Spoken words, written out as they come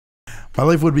My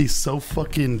life would be so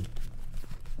fucking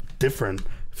different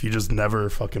if you just never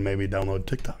fucking made me download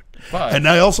TikTok. 5, and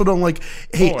I also don't like.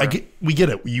 Hey, 4, we get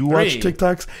it. You watch 3,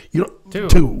 TikToks. You don't.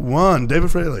 2, 1.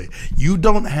 David Fraley. You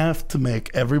don't have to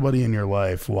make everybody in your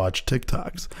life watch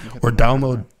TikToks or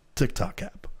download TikTok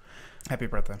app. Happy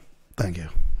birthday. Thank you.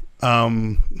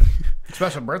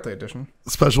 Special birthday edition.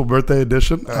 Special birthday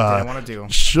edition. I want to do.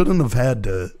 Shouldn't have had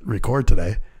to record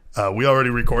today. We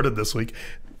already recorded this week,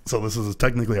 so this is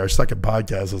technically our second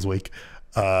podcast this week.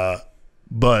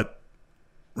 But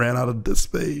ran out of disk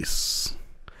space.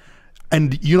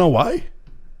 And you know why?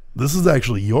 This is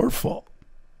actually your fault.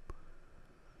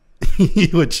 I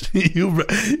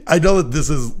know that this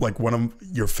is like one of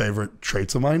your favorite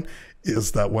traits of mine,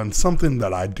 is that when something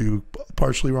that I do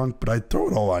partially wrong, but I throw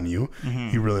it all on you.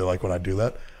 You really like when I do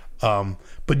that.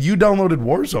 But you downloaded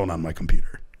Warzone on my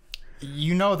computer.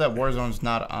 You know that Warzone's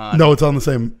not on. No, it's on the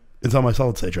same. It's on my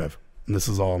solid state drive, and this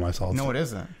is all on my solid state. No, it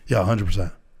isn't. Yeah,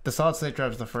 100%. The solid state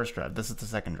drive is the first drive. This is the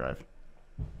second drive.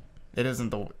 It isn't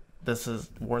the. This is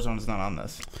Warzone is not on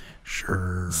this.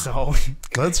 Sure. So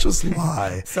let's just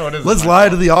lie. So it is. Let's lie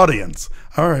to the audience.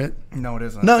 All right. No, it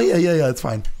isn't. No, yeah. It's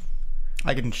fine.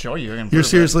 I can show you. You're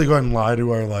seriously going to lie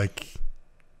to our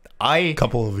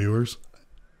couple of viewers?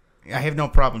 I have no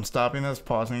problem stopping this,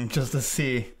 pausing just to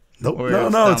see. Nope.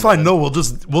 No, it's fine. No,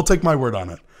 we'll take my word on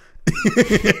it.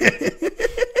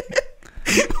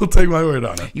 We'll take my word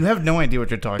on it. You have no idea what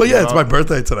you're talking about. But yeah, it's my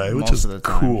birthday today, which is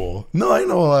cool. Time. No, I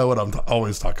know what I'm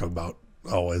always talking about.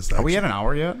 Always. Actually. Are we at an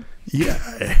hour yet? Yeah.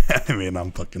 I mean,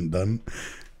 I'm fucking done.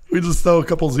 We just throw a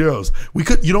couple zeros. We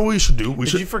could. You know what we should do?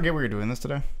 Did you forget we were doing this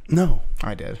today? No,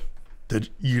 I did. Did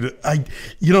you? I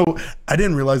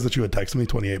didn't realize that you had texted me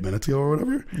 28 minutes ago or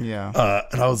whatever. Yeah.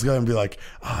 And I was gonna be like,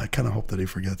 I kind of hope that he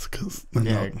forgets because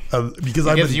because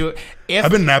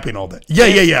I've been napping all day.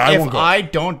 Yeah. If I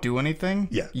don't do anything,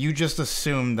 yeah, you just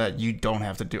assume that you don't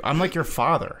have to do. I'm like your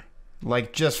father.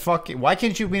 Like, just fuck it. Why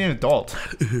can't you be an adult?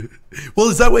 Well,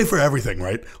 it's that way for everything,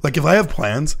 right? Like, if I have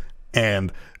plans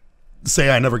and say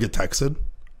I never get texted,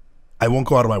 I won't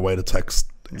go out of my way to text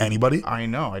anybody. I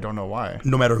know. I don't know why.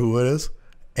 No matter who it is.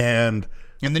 And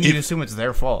then you assume it's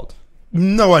their fault.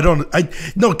 No, I don't.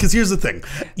 No, because here's the thing.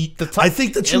 I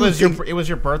think that it was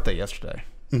your birthday yesterday.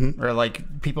 Or like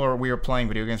we were playing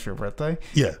video games for your birthday.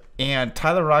 Yeah. And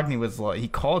Tyler Rogney was like, he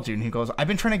called you and he goes, I've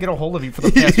been trying to get a hold of you for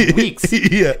the past weeks.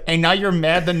 Yeah. And now you're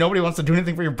mad that nobody wants to do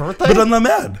anything for your birthday? But I'm not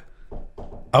mad.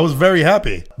 I was very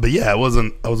happy. But yeah, I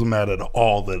wasn't mad at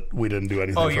all that we didn't do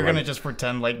anything. Oh, you're going to just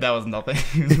pretend like that was nothing?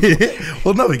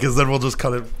 Well, no, because then we'll just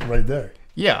cut it right there.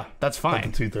 Yeah, that's fine.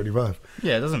 Like 2:35.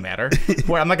 Yeah, it doesn't matter.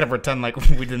 I'm not going to pretend like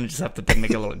we didn't just have to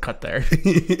make a little cut there.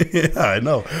 Yeah, I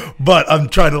know. But I'm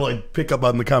trying to pick up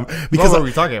on the comment. Because what were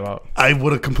we talking about? I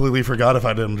would have completely forgot if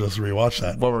I didn't just rewatch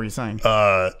that. What were you saying?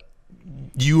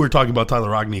 You were talking about Tyler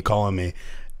Rogney calling me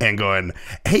and going,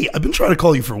 hey, I've been trying to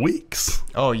call you for weeks.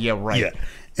 Oh, yeah, right. Yeah.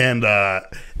 And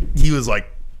he was like,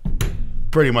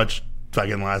 pretty much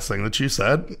fucking last thing that you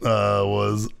said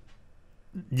was,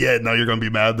 yeah, now you're going to be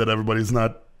mad that everybody's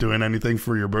not doing anything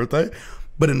for your birthday.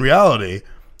 But in reality,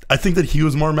 I think that he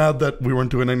was more mad that we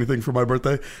weren't doing anything for my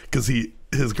birthday because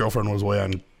his girlfriend was away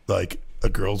on a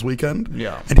girls' weekend.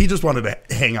 Yeah. And he just wanted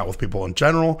to hang out with people in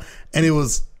general. And it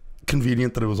was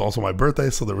convenient that it was also my birthday,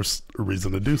 so there was a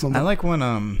reason to do something. I like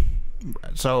when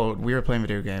so we were playing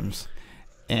video games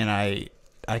and I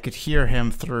could hear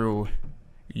him through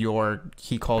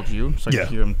he called you, so I could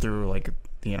hear him through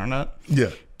the internet.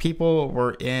 Yeah. People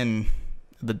were in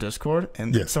the Discord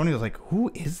and somebody was like,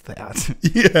 who is that?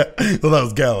 Yeah. Well, that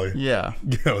was Gally. Yeah.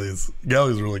 Gally's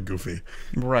really goofy.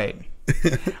 Right.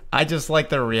 I just like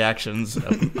their reactions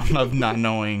of not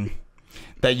knowing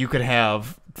that you could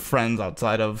have friends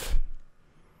outside of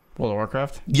World of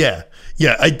Warcraft. Yeah.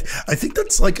 Yeah. I think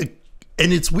that's and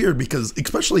it's weird because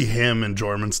especially him and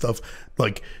Jorm and stuff,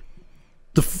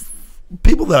 the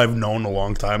people that I've known a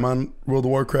long time on World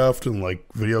of Warcraft and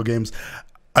video games,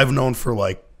 I've known for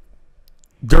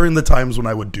during the times when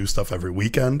I would do stuff every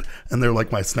weekend, and they're my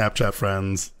Snapchat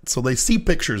friends, so they see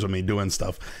pictures of me doing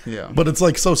stuff. Yeah. But it's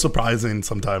so surprising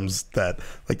sometimes that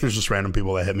there's just random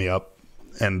people that hit me up,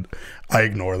 and I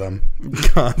ignore them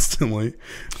constantly.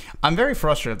 I'm very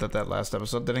frustrated that last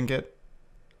episode didn't get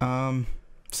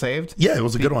saved. Yeah, it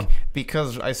was a good one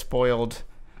because I spoiled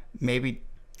maybe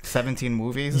 17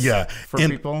 movies. Yeah, for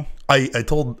people. I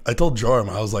told Jorm,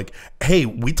 I was like, hey,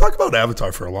 we talked about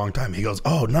Avatar for a long time. He goes,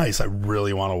 oh, nice. I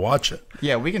really want to watch it.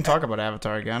 Yeah, we can talk about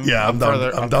Avatar again. Yeah, I'm down.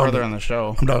 I'm further on the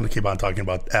show. I'm down to keep on talking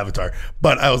about Avatar.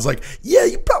 But I was like, yeah,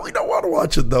 you probably don't want to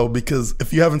watch it, though, because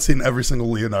if you haven't seen every single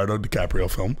Leonardo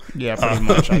DiCaprio film. Yeah, pretty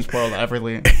much. I spoiled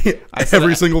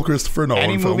every single Christopher Nolan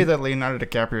any film. movie that Leonardo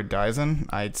DiCaprio dies in,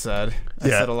 I said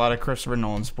a lot of Christopher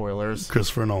Nolan spoilers.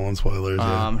 Christopher Nolan spoilers,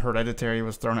 yeah. Hereditary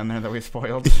was thrown in there that we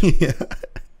spoiled. Yeah.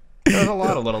 There's a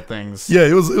lot of little things. Yeah,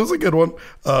 it was a good one.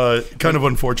 Kind of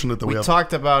unfortunate that we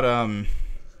talked about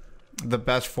the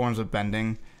best forms of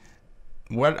bending.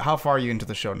 How far are you into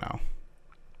the show now?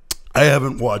 I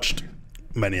haven't watched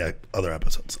many other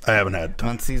episodes. I haven't had time.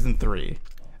 On season 3,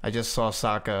 I just saw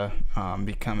Sokka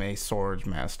become a swords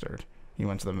master. He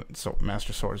went to the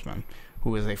Master Swordsman,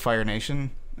 who is a Fire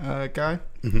Nation guy,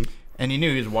 and he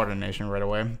knew he was Water Nation right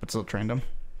away, but still trained him.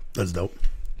 That's dope.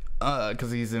 Because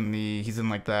he's in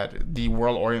like the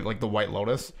World Orient, like the White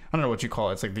Lotus. I don't know what you call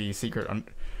it. It's like the secret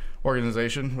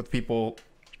organization with people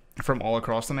from all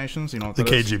across the nations. You know what the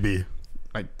KGB. Is?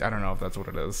 I don't know if that's what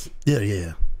it is.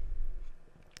 Yeah.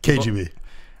 KGB.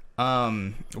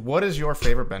 What is your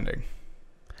favorite bending?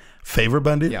 Favorite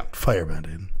bending? Yeah. Fire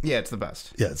bending. Yeah, it's the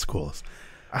best. Yeah, it's coolest.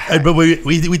 But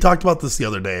we talked about this the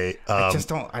other day. I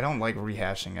don't like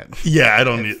rehashing it. Yeah, I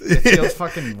don't. It feels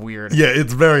fucking weird. Yeah,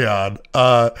 it's very odd.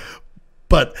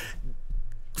 But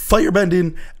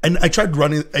firebending, and I tried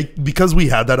running because we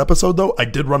had that episode though. I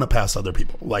did run it past other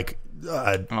people like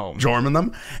Jorm and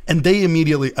them, and they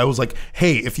immediately. I was like,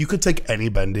 hey, if you could take any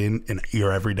bending in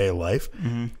your everyday life,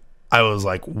 I was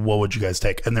like, what would you guys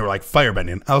take? And they were like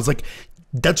firebending. I was like,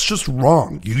 that's just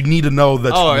wrong. You need to know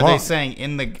that's wrong. Are they saying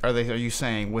are you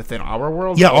saying within our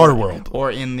world? Yeah, our world.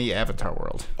 Or in the Avatar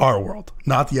world? Our world,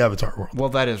 not the Avatar world. Well,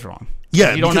 that is wrong.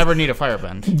 Yeah, you don't ever need a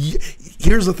firebend.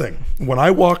 Here's the thing: when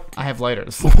I walk, I have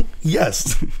lighters.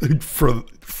 Yes, for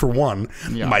one,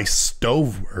 my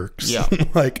stove works. Yeah,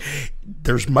 like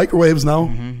there's microwaves now.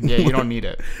 Yeah, you don't need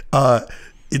it.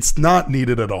 It's not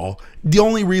needed at all. The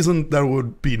only reason that it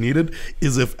would be needed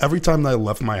is if every time that I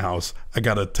left my house, I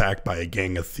got attacked by a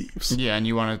gang of thieves. Yeah, and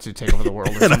you wanted to take over the world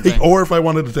or something. Or if I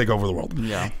wanted to take over the world.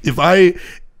 Yeah. If I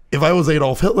was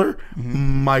Adolf Hitler,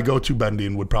 my go-to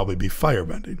bending would probably be fire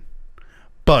bending.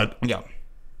 But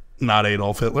not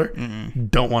Adolf Hitler.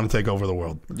 Don't want to take over the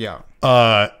world. Yeah.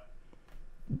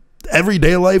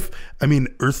 Everyday life, I mean,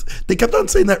 they kept on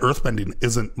saying that earthbending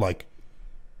isn't like,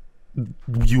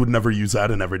 you would never use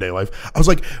that in everyday life. I was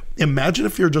like, imagine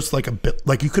if you're just like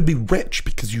like you could be rich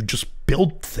because you just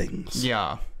build things.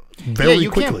 Yeah. Very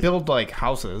quickly. Can't build like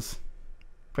houses,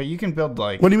 but you can build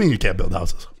like. What do you mean you can't build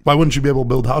houses? Why wouldn't you be able to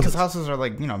build houses? Because houses are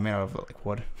like, made out of like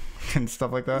wood and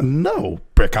stuff like that. No,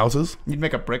 brick houses. You'd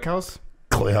make a brick house.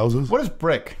 Clay houses. What is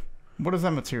brick? What is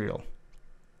that material?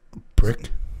 Brick.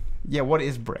 Yeah, what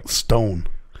is brick? Stone.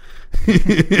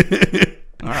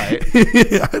 All right.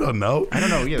 I don't know. I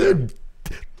don't know either. Dude,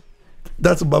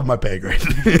 that's above my pay grade.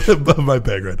 Above my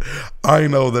pay grade. I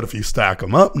know that if you stack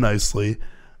them up nicely,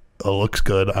 it looks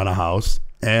good on a house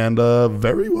and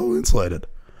very well insulated.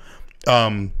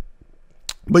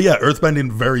 But yeah,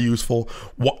 earthbending, very useful.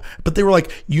 But they were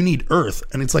like, you need earth.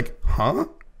 And it's like, huh?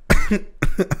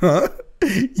 Huh?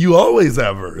 You always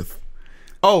have earth.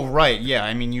 Oh, right. Yeah.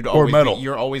 I mean, you're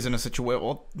always in a situation.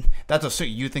 Well,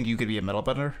 you think you could be a metal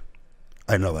bender?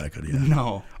 I know that I could, yeah.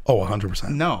 No. Oh, 100%.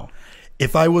 No.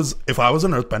 If I was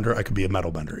an earthbender, I could be a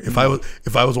metal bender. If I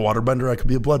was a water bender, I could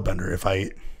be a blood bender. If I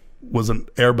was an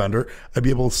airbender, I'd be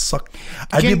able to suck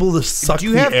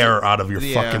the air out of your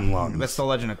fucking lungs. That's the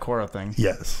Legend of Korra thing.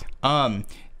 Yes.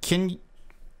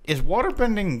 Is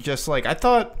waterbending just like, I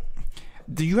thought,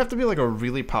 do you have to be like a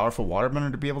really powerful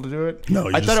waterbender to be able to do it? No,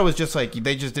 I thought it was just like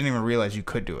they just didn't even realize you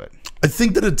could do it. I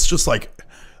think that it's just like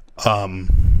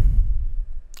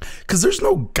because there's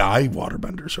no guy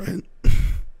waterbenders, right?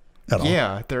 At all.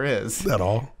 Yeah, there is. At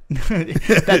all.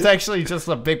 That's actually just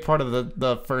a big part of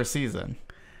the first season.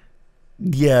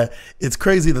 Yeah, it's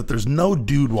crazy that there's no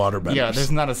dude waterbenders. Yeah,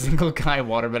 there's not a single guy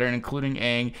waterbender, including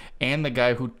Aang and the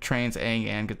guy who trains Aang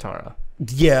and Katara.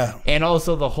 Yeah. And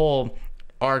also the whole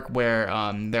arc where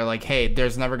they're like, hey,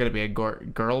 there's never going to be a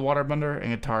girl waterbender,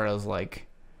 and Katara's like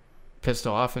pissed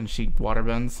off and she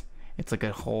waterbends. It's like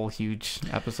a whole huge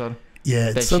episode.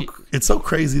 Yeah, it's so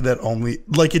crazy that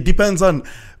it depends on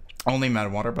only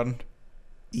men waterbend.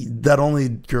 That only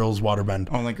girls waterbend.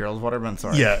 Only girls waterbend.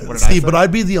 Sorry. Yeah. But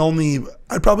I'd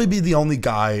probably be the only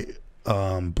guy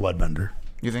bloodbender.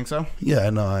 You think so? Yeah, I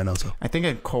know so. I think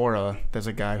in Korra there's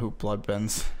a guy who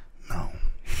bloodbends. No.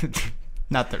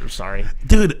 Not there. Sorry,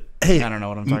 dude. Hey, I don't know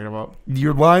what I'm talking about.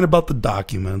 You're lying about the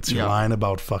documents. You're lying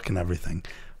about fucking everything.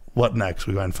 what next?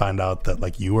 We go and find out that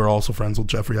like you were also friends with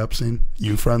Jeffrey Epstein.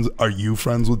 Are you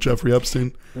friends with Jeffrey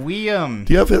Epstein? We Do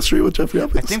you have history with Jeffrey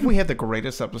Epstein? I think we had the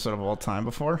greatest episode of all time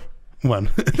before. When?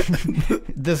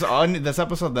 This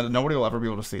episode that nobody will ever be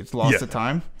able to see. It's Lost to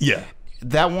Time. Yeah.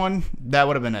 That one, that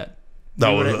would have been it. We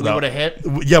would have hit.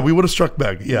 Yeah, we would have struck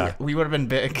big. Yeah. We would have been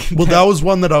big. Well, that was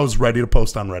one that I was ready to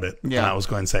post on Reddit. Yeah. And I was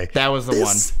going to say, that was the one.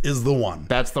 This is the one.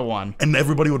 That's the one. And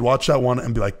everybody would watch that one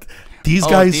and be like, these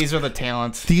guys. These are the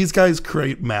talents. These guys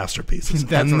create masterpieces.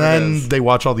 That's and what then it is. they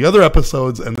watch all the other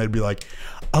episodes and they'd be like,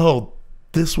 oh,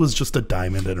 this was just a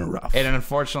diamond in a rough. And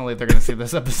unfortunately, they're going to see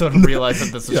this episode and realize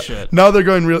that this is shit. Now they're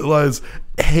going to realize,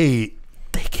 hey,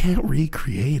 they can't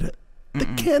recreate it. They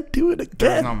can't do it again.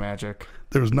 There's no magic.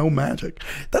 There's no magic.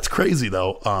 That's crazy,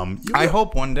 though. I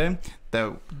hope one day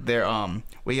that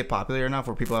we get popular enough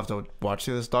where people have to watch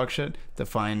through this dog shit to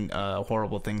find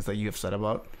horrible things that you have said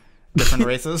about different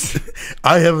races.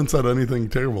 I haven't said anything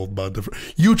terrible about different.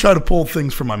 You try to pull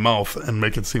things from my mouth and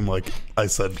make it seem like I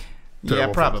said terrible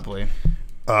Yeah, probably.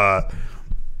 things.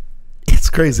 It's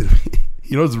crazy to me.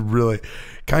 You know, it's really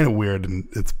kind of weird and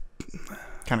it's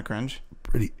Kind of cringe.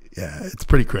 pretty. Yeah, it's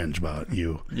pretty cringe about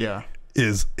you. Yeah.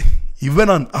 You've been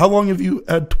on, how long have you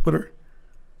had Twitter?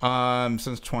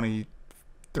 Since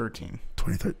 2013.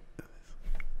 23,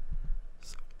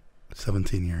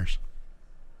 17 years.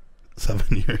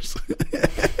 7 years.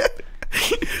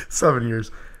 7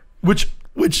 years. Which,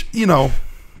 you know,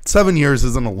 7 years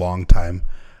isn't a long time.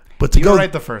 But You were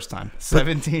right the first time.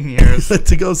 17 years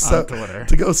to go on Twitter.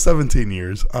 To go 17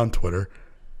 years on Twitter,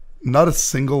 not a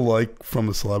single like from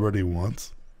a celebrity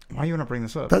once. Why you want to bring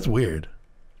this up? That's weird.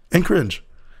 And cringe.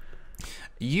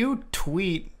 You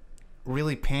tweet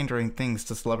really pandering things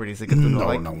to celebrities that get them to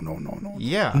like. No.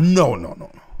 Yeah.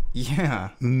 No. Yeah.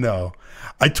 No.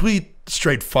 I tweet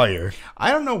straight fire.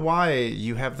 I don't know why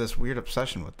you have this weird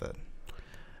obsession with it.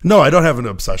 No, I don't have an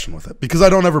obsession with it because I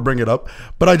don't ever bring it up.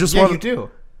 But I just want. You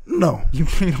do. No. You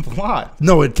bring it up a lot.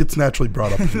 No, it gets naturally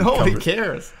brought up. Nobody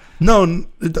cares. No.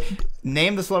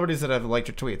 Name the celebrities that have liked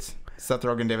your tweets. Seth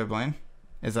Rogen, David Blaine.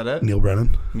 Is that it? Neil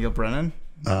Brennan. Neil Brennan.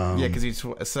 Yeah, because you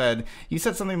said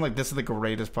something like, "This is the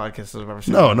greatest podcast I've ever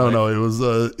seen." No. It was.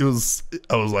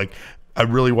 I was like, I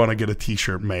really want to get a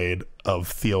T-shirt made of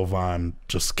Theo Von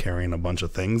just carrying a bunch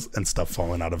of things and stuff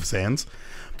falling out of his hands,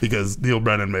 because Neil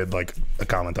Brennan made like a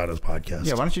comment on his podcast.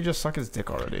 Yeah, why don't you just suck his dick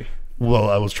already? Well,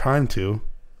 I was trying to,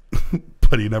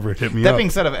 but he never hit me That up. being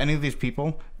said, if any of these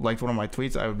people liked one of my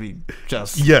tweets, I would be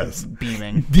just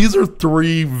beaming. These are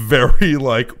three very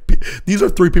these are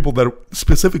three people that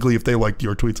specifically, if they liked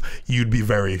your tweets, you'd be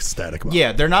very ecstatic about.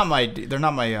 Yeah, they're not my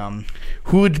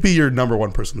Who would be your number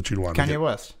one person that you'd want? Kanye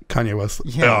West. Kanye West.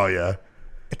 Yeah. Oh yeah.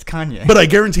 It's Kanye. But I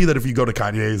guarantee that if you go to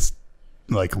Kanye's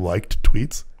liked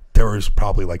tweets, there is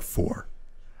probably like 4.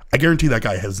 I guarantee that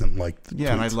guy hasn't liked. Yeah,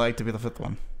 tweets. and I'd like to be the 5th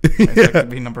one. I'd like to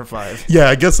be number 5. Yeah,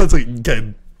 I guess that's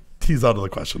he's out of the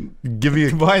question. Give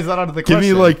me. Why is that out of the give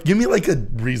question? Give me like a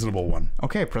reasonable one.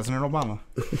 Okay, President Obama.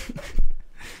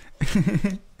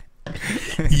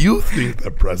 You think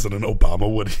that President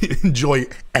Obama would enjoy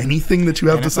anything that you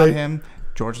have And to if say? not him,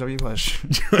 George W. Bush.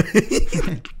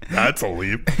 That's a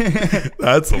leap.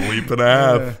 That's a leap and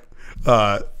a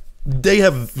half. They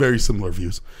have very similar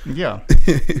views. Yeah.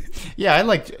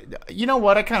 Yeah, you know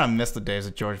what? I kind of miss the days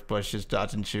of George Bush just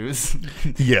dodging shoes.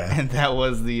 Yeah. And that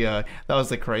was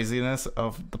the craziness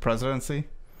of the presidency.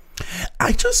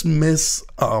 I just miss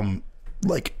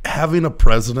having a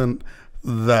president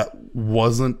that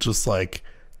wasn't just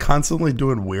constantly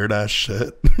doing weird ass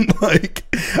shit.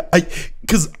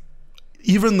 Because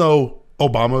even though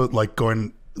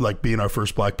Obama being our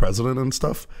first black president and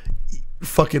stuff,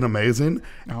 fucking amazing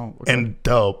and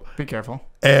dope. Be careful.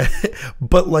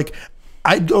 But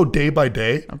I'd go day by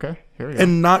day. Okay, here we go.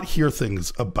 And not hear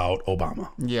things about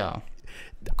Obama. Yeah.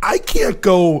 I can't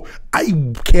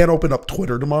open up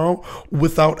Twitter tomorrow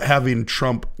without having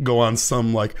Trump go on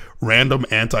some random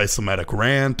anti-Semitic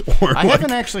rant or I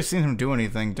haven't actually seen him do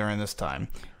anything during this time.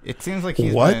 It seems like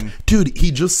he's been... Dude,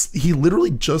 he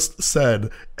literally just said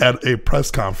at a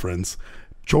press conference,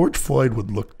 George Floyd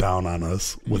would look down on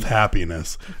us with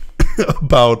happiness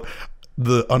about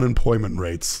the unemployment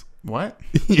rates. What?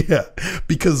 Yeah,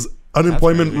 because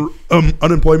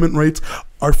unemployment rates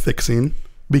are fixing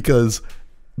because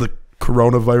the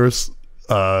coronavirus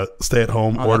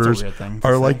stay-at-home orders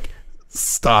are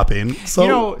stopping.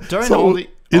 So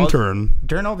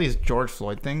during all these George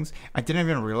Floyd things, I didn't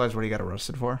even realize what he got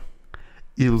arrested for.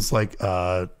 It was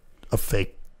a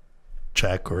fake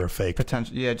check or a fake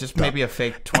potential. Yeah, just maybe a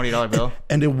fake $20 bill.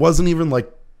 And it wasn't even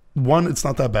one, it's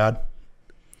not that bad.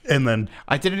 And then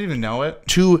I didn't even know it.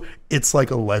 2, it's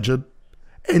alleged.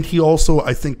 And he also,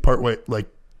 I think, partway, like,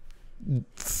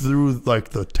 through, like,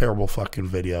 the terrible fucking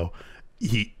video,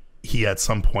 he at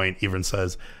some point even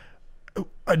says,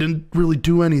 I didn't really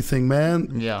do anything,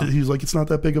 man. Yeah. He's like, it's not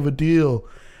that big of a deal.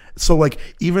 So, like,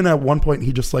 even at one point,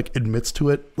 he just, like, admits to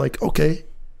it. Like, okay,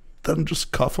 then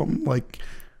just cuff him. Like,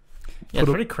 yeah, it's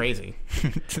pretty crazy.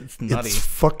 It's nutty. It's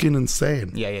fucking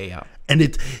insane. Yeah.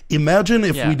 And imagine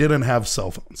if we didn't have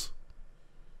cell phones.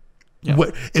 Yeah.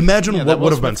 Imagine what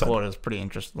would have been said. Quote is pretty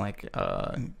interesting. Like,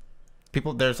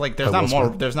 people, there's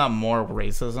not more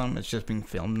racism. It's just being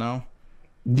filmed now.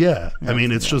 Yeah, I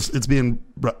mean, it's just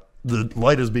the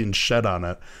light is being shed on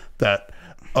it. That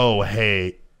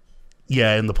hey,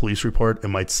 yeah, in the police report it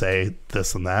might say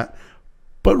this and that,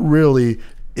 but really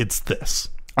it's this.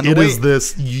 It is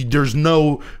this. There's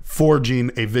no forging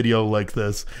a video like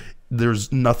this.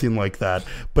 There's nothing like that,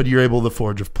 but you're able to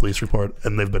forge a police report,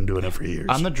 and they've been doing it for years.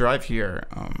 On the drive here,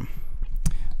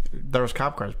 there was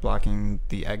cop cars blocking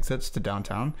the exits to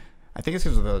downtown. I think it's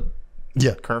because of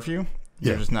the curfew.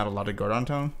 They're just not allowed to go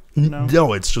downtown.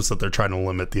 No, it's just that they're trying to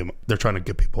limit they're trying to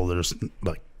get people to just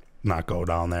like not go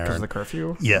down there because of the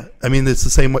curfew. Yeah, I mean it's the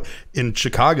same way in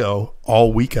Chicago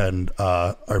all weekend.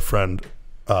 Our friend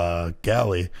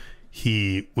Gally,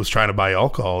 he was trying to buy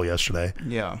alcohol yesterday.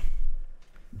 Yeah.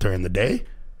 During the day,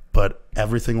 but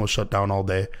everything was shut down all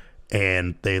day,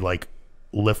 and they like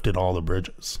lifted all the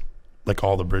bridges. Like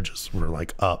all the bridges were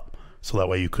like up, so that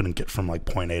way you couldn't get from like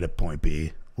point A to point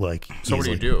B. Like so, easily. What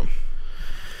do you do?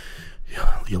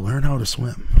 You learn how to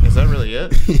swim. Is that really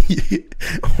it?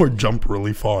 Or jump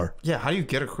really far. Yeah. How do you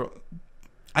get across?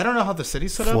 I don't know how the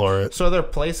city's set Floor up. it. So are there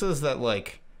places that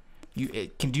like do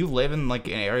you live in like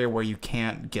an area where you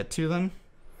can't get to them?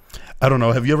 I don't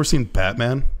know. Have you ever seen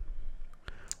Batman?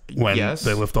 When yes.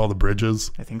 They lift all the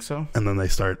bridges, I think so. And then they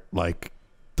start like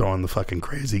throwing the fucking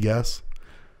crazy gas.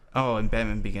 Oh, and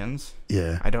Batman Begins.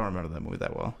 Yeah, I don't remember that movie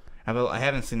that well. I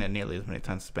haven't seen it nearly as many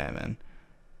times as Batman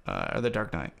or The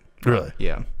Dark Knight. Really?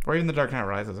 Yeah, or even The Dark Knight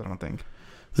Rises. I don't think.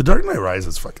 The Dark Knight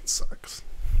Rises fucking sucks.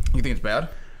 You think it's bad?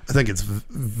 I think it's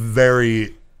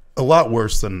a lot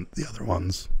worse than the other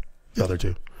ones, the other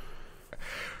two.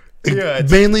 Yeah,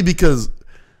 mainly because.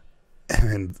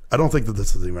 And I don't think that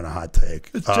this is even a hot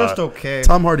take. It's just okay.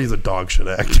 Tom Hardy's a dog shit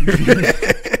actor.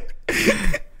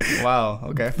 Wow.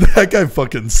 Okay. That guy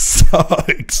fucking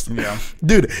sucks. Yeah.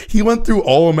 Dude, he went through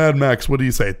all of Mad Max. What do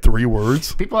you say? 3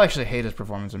 words? People actually hate his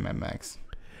performance in Mad Max.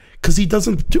 Because he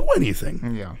doesn't do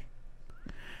anything. Yeah.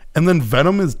 And then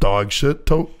Venom is dog shit.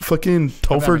 Fucking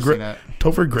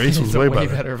Topher Grace was way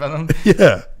better Venom.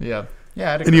 Yeah. Yeah.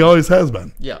 Yeah. And he always has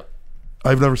been. Yeah.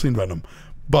 I've never seen Venom.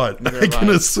 But I can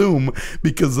assume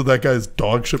because of that guy's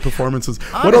dog shit performances.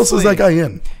 Honestly, what else is that guy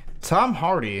in? Tom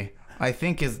Hardy, I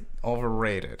think, is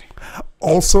overrated.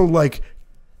 Also, like,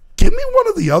 give me one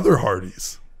of the other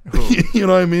Hardys. You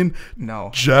know what I mean? No.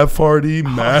 Jeff Hardy,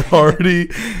 Matt Hardy.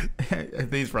 Are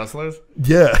these wrestlers?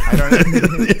 Yeah. I don't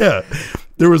know. Yeah.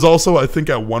 There was also, I think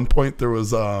at one point, there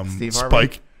was Steve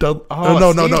Spike. No.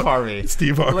 Harvey.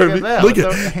 Steve Harvey. Look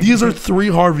at these are 3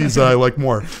 Harveys that I like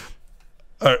more.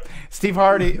 Steve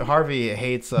Harvey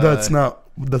hates. That's not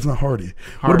Hardy.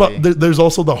 What about there's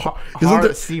also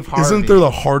Steve Harvey? Isn't there the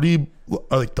Hardy,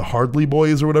 like the Hardly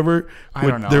Boys or whatever? I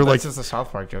don't know. They're That's just a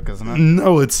South Park joke, isn't it?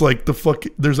 No, it's like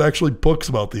there's actually books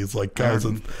about these like guys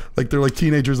and like they're like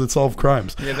teenagers that solve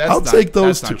crimes. Yeah, I'll take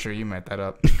those two. two. Not true. You made that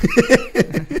up.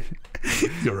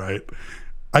 You're right.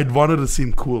 I'd wanted to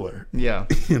seem cooler. Yeah.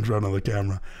 In front of the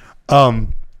camera.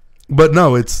 But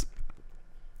no,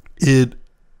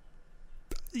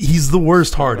 he's the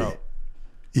worst Hardy.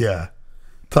 Yeah.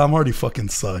 Tom Hardy fucking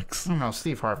sucks. I don't know.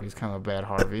 Steve Harvey's kind of a bad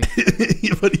Harvey.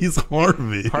 But he's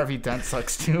Harvey. Harvey Dent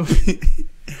sucks too.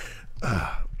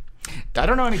 I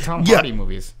don't know any Tom Hardy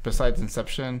movies besides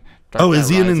Inception. Is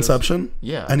he in Inception?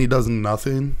 Yeah. And he does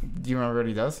nothing? Do you remember what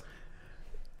he does?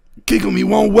 Kick him, he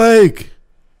won't wake.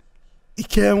 He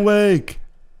can't wake.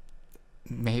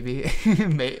 Maybe.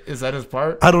 Is that his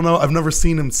part? I don't know. I've never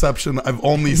seen Inception. I've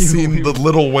only seen the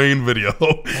Lil Wayne video.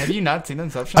 Have you not seen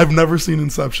Inception? I've never seen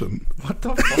Inception. What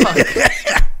the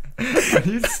fuck? Are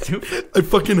you stupid? I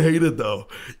fucking hate it though.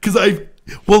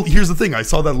 Well, here's the thing. I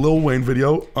saw that Lil Wayne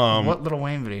video. What Lil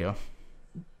Wayne video?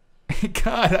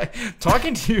 God,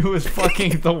 talking to you is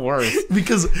fucking the worst.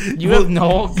 Because you have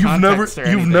no context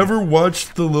you've never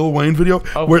watched the Lil Wayne video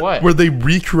where they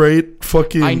recreate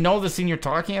fucking. I know the scene you're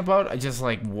talking about. I just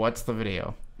like, what's the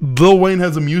video? Lil Wayne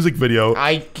has a music video.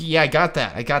 I got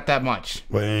that. I got that much.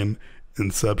 Wayne,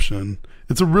 Inception.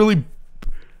 It's a really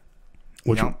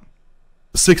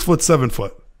 6 foot, 7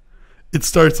 foot. It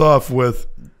starts off with.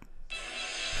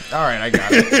 All right, I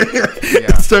got it.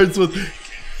 Yeah. It starts with.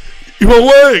 You won't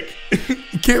wake.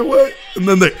 can't wait. And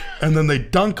then they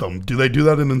dunk him. Do they do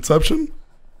that in Inception?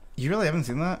 You really haven't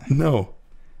seen that? No.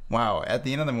 Wow. At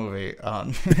the end of the movie,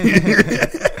 I'm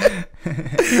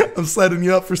setting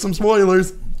you up for some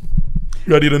spoilers.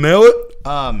 Ready to nail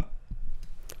it?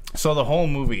 so the whole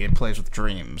movie, it plays with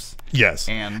dreams. Yes.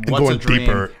 And what's a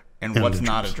dream and what's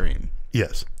not a dream.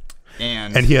 Yes.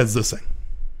 And he has this thing.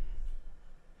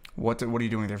 What are you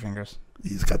doing with your fingers?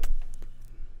 He's got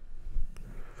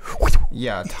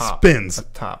Yeah, a top. Spins. A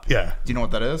top. Yeah. Do you know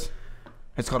what that is?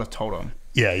 It's called a totem.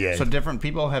 Yeah. So different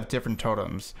people have different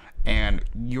totems, and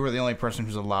you are the only person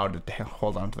who's allowed to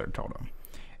hold on to their totem.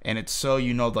 And it's so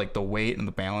you know, like, the weight and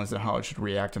the balance and how it should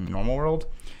react in the normal world,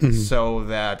 so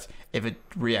that if it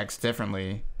reacts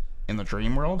differently in the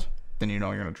dream world, then you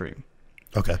know you're gonna dream.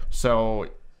 Okay. So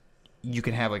you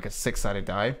can have like a 6-sided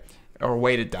die or a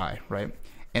weighted die, right?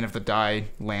 And if the die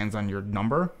lands on your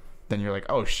number, then you're like,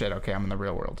 oh shit, okay, I'm in the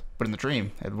real world. But in the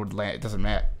dream, it would land. It doesn't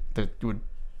matter. The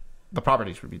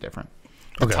properties would be different.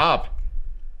 The top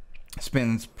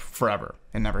spins forever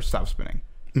and never stops spinning.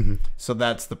 So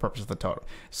that's the purpose of the totem.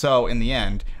 So in the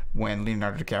end, when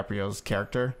Leonardo DiCaprio's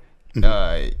character,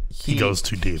 he goes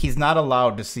too deep. He's not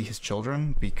allowed to see his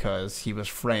children because he was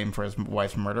framed for his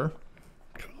wife's murder.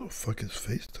 What the fuck is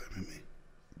FaceTiming me?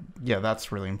 Yeah,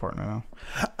 that's really important to know.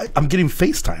 I'm getting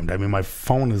FaceTimed. I mean, my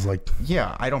phone is like...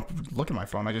 Yeah, I don't look at my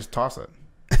phone. I just toss it.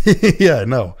 Yeah,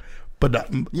 no. But...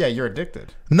 yeah, you're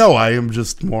addicted. No, I am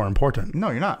just more important. No,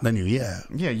 you're not. Than you, yeah.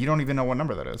 Yeah, you don't even know what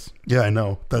number that is. Yeah, I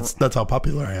know. That's how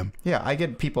popular I am. Yeah, I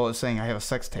get people saying I have a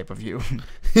sex tape of you.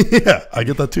 Yeah, I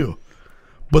get that too.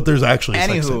 But there's actually a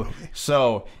sex tape of me.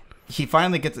 So... he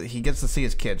finally gets to see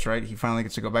his kids, right? He finally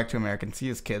gets to go back to America and see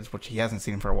his kids, which he hasn't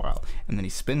seen for a while. And then he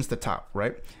spins the top,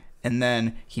 right? And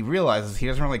then he realizes he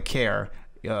doesn't really care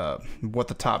what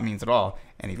the top means at all.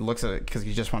 And he looks at it because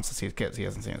he just wants to see his kids. He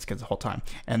hasn't seen his kids the whole time.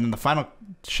 And then the final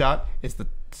shot is the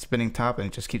spinning top, and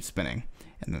it just keeps spinning.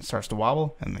 And then it starts to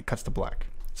wobble, and then it cuts to black.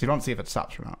 So you don't see if it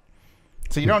stops or not.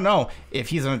 So you don't know if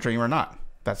he's in a dream or not.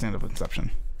 That's the end of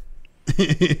Inception.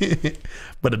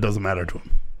 But it doesn't matter to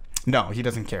him. No, he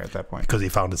doesn't care at that point. Because he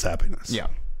found his happiness. Yeah.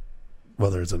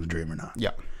 Whether it's in a dream or not. Yeah.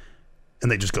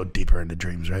 And they just go deeper into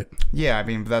dreams, right? Yeah, I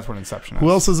mean, that's what Inception is. Who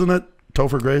else is in it?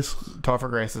 Topher Grace? Topher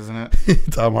Grace is in it.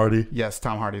 Tom Hardy? Yes,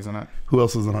 Tom Hardy's in it. Who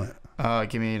else is in it?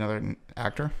 Give me another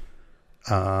actor.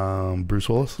 Bruce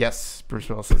Willis? Yes, Bruce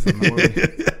Willis is in the movie.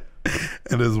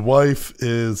 And his wife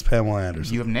is Pamela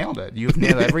Anderson. You have nailed it. You have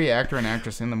nailed every actor and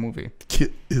actress in the movie.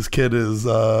 His kid is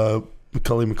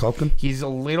Macaulay Culkin? He's a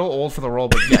little old for the role,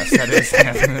 but yes, that is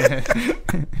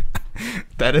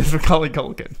that is Macaulay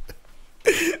Culkin.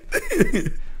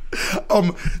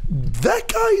 That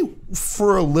guy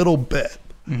for a little bit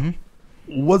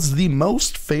was the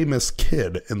most famous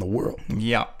kid in the world.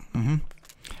 Yeah.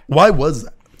 Why was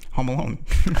that? Home Alone.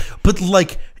 But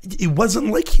like, it wasn't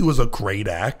like he was a great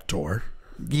actor.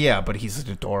 Yeah, but he's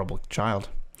an adorable child.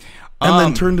 And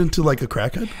then turned into like a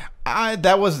crackhead.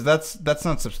 That's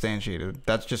not substantiated.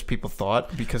 That's just people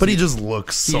thought because. But he just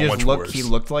looks so much worse. He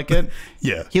looked like it.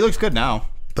 Yeah. He looks good now.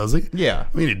 Does he? Yeah.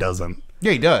 I mean, he doesn't.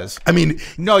 Yeah, he does. I mean,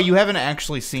 no, you haven't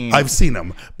actually seen. I've seen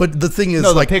him, but the thing is,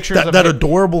 no, like that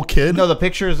adorable kid. No, the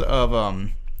pictures of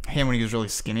him when he was really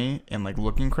skinny and like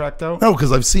looking cracked out. No,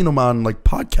 because I've seen him on like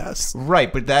podcasts.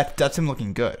 Right, but that's him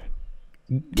looking good.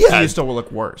 Yeah, he used to look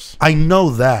worse. I know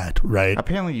that, right?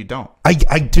 Apparently, you don't. I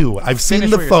do. I've seen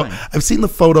the I've seen the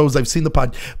photos. I've seen the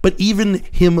pod. But even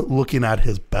him looking at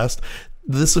his best,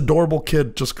 this adorable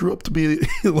kid just grew up to be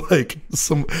like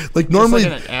some like normally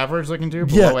just like an average looking dude,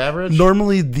 below average.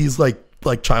 Normally these like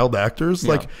child actors,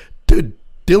 like dude,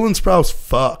 Dylan Sprouse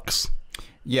fucks.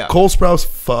 Yeah, Cole Sprouse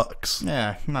fucks.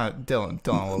 Yeah, not Dylan.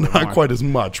 A little bit not more. Quite as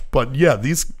much, but yeah,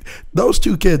 those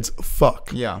two kids fuck.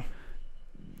 Yeah.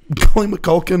 Macaulay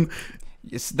Culkin.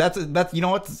 Yes, that's you know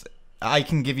what? I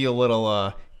can give you a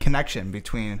little connection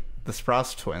between the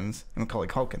Sprouse twins and Macaulay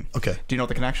Culkin. Okay. Do you know what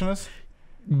the connection is?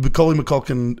 Macaulay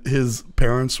Culkin, his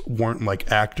parents weren't like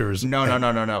actors.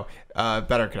 No.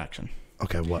 Better connection.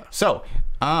 Okay, what? So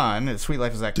on Sweet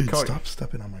Life of Zack and Cody. Stop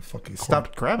stepping on my fucking cord.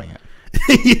 Stop grabbing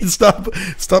it.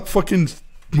 Stop fucking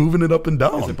moving it up and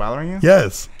down. Is it bothering you?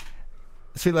 Yes.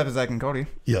 Sweet Life of Zack and Cody.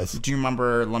 Yes. Do you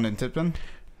remember London Tipton?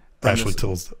 Ashley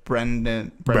Tills.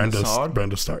 Brenda Stark.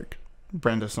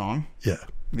 Brenda Song. Yeah.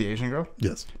 The Asian girl.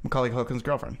 Yes. Macaulay Culkin's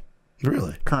girlfriend.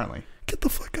 Really? Currently. Get the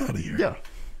fuck out of here. Yeah.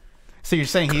 So you're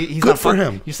saying he's good not for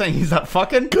him? You're saying he's not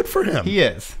fucking? Good for him. He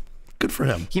is. Good for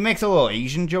him. He makes a little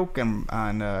Asian joke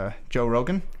on Joe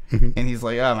Rogan, and he's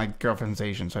like, my girlfriend's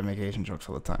Asian, so I make Asian jokes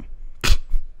all the time.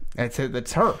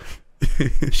 That's her.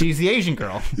 She's the Asian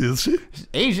girl. Is she? She's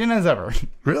Asian as ever.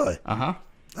 Really? Uh-huh.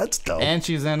 That's dope. And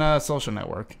she's in Social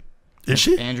Network. Is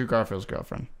she? Andrew Garfield's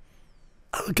girlfriend.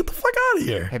 Oh, get the fuck out of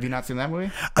here. Have you not seen that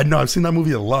movie? I know. I've seen that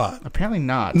movie a lot. Apparently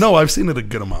not. No, I've seen it a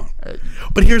good amount.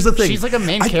 But here's the thing. She's like a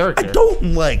main character. I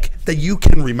don't like that you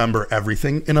can remember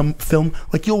everything in a film.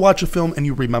 Like, you'll watch a film and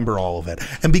you remember all of it.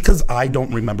 And because I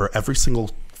don't remember every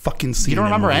single fucking scene. You don't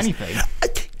remember movies, anything.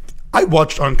 I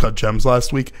watched Uncut Gems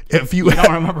last week. If you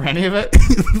don't remember any of it?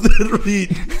 Literally,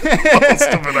 most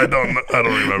of it I don't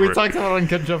remember. We talked about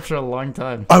Uncut Gems for a long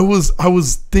time. I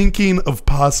was thinking of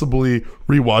possibly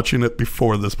rewatching it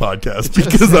before this podcast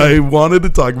because I wanted to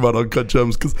talk about Uncut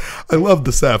Gems because I love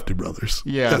the Safdie brothers.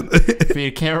 Yeah, but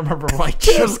you can't remember why.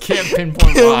 Just can't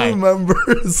pinpoint why. I can't remember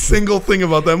a single thing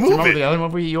about that movie. Do you remember the other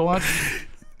movie you watched?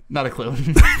 Not a clue.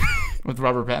 With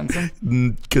Robert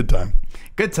Pattinson? Good time.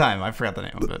 Good time. I forgot the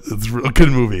name of it. It's a good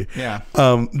movie. Yeah.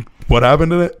 What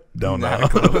happened in it? Don't know.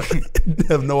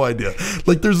 Have no idea.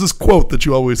 Like, there's this quote that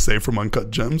you always say from Uncut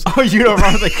Gems. Oh, you don't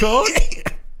remember the quote?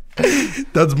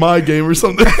 That's my game or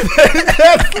something.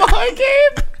 That's my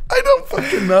game? I don't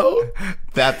fucking know.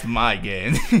 That's my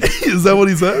game. Is that what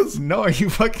he says? No, are you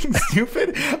fucking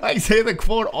stupid? I say the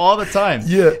quote all the time.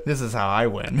 Yeah. This is how I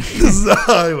win. This is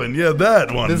how I win. Yeah,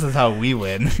 that one. This is how we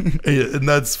win. Yeah, and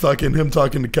that's fucking him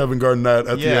talking to Kevin Garnett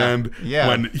at the end. Yeah.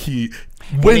 When he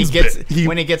wins. When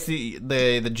he gets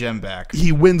the gem back.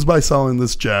 He wins by selling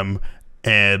this gem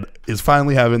and is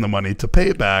finally having the money to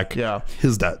pay back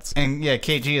his debts. And yeah,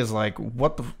 KG is like,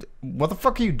 what the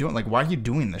fuck are you doing? Like, why are you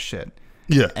doing this shit?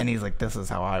 Yeah. And he's like, this is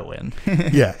how I win.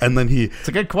 Yeah. And then it's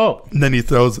a good quote. And then he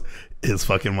throws his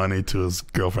fucking money to his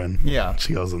girlfriend. Yeah.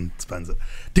 She goes and spends it.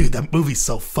 Dude, that movie's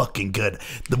so fucking good.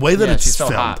 The way that it's she's so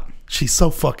filmed. hot. She's so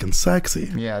fucking sexy.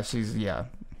 Yeah,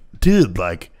 Dude,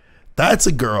 like, that's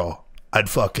a girl I'd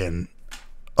fucking.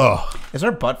 Oh. Is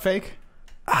her butt fake?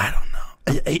 I don't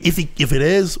know. If it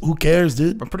is, who cares,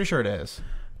 dude? I'm pretty sure it is.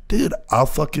 Dude, I'll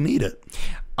fucking eat it.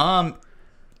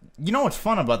 You know what's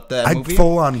fun about that movie? I'd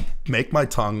full on make my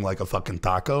tongue like a fucking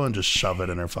taco and just shove it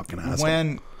in her fucking ass.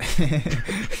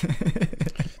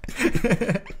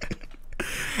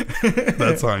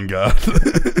 That's on God.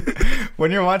 When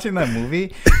you're watching that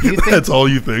movie, that's all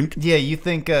you think? Yeah, you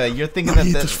think you're thinking that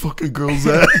this fucking girl's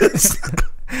ass.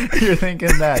 You're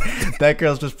thinking that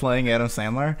girl's just playing Adam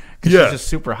Sandler. Yeah, she's just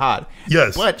super hot.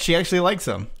 Yes, but she actually likes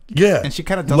him. Yeah, and she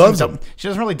kind of loves him. She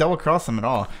doesn't really double cross him at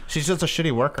all. She's just a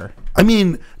shitty worker. I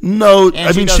mean, no.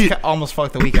 And she almost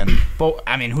fucked the weekend. But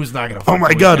I mean, who's not gonna? Fuck oh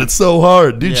my God, it's so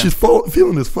hard, dude. She's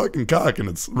feeling his fucking cock, and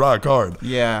it's rock hard.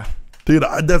 Yeah, dude,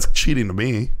 that's cheating to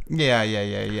me.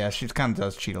 Yeah. She kind of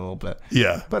does cheat a little bit.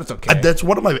 Yeah, but it's okay. That's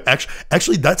one of my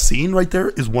actually that scene right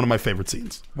there is one of my favorite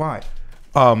scenes. Why?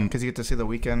 Because you get to see the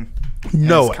weekend.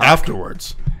 No,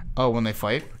 afterwards. Oh, when they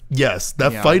fight. Yes,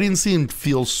 that fighting scene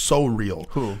feels so real.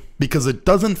 Who? Because it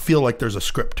doesn't feel like there's a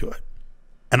script to it.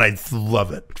 And I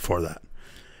love it for that.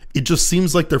 It just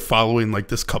seems like they're following like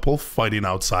this couple fighting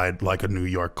outside like a New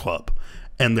York club.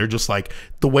 And they're just like,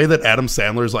 the way that Adam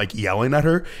Sandler's like yelling at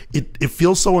her, it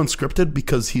feels so unscripted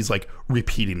because he's like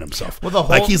repeating himself. Well,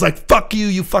 like he's like, fuck you,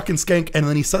 you fucking skank. And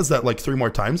then he says that like 3 more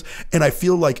times. And I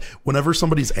feel like whenever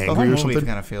somebody's angry or something. It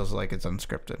kind of feels like it's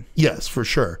unscripted. Yes, for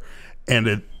sure.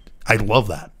 And I love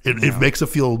that. It makes it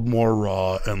feel more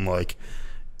raw and like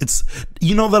it's,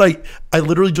 you know, that I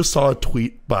literally just saw a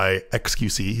tweet by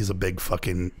XQC. He's a big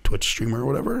fucking Twitch streamer or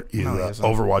whatever. He's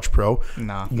Overwatch Pro.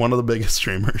 No. One of the biggest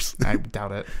streamers. I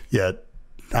doubt it. Yeah,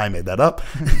 I made that up.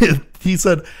 He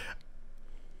said,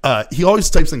 he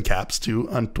always types in caps too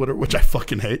on Twitter, which I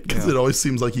fucking hate because it always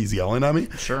seems like he's yelling at me.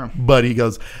 Sure. But he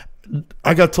goes,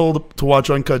 I got told to watch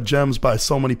Uncut Gems by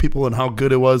so many people and how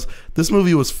good it was. This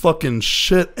movie was fucking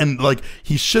shit. And like,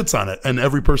 he shits on it. And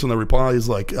every person that replies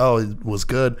like, oh, it was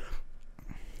good.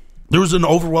 There was an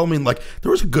overwhelming, like,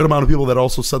 there was a good amount of people that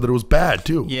also said that it was bad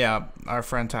too. Yeah. Our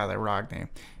friend Tyler Rogney,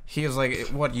 he was like,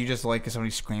 what, you just like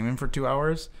somebody screaming for 2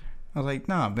 hours? I was like,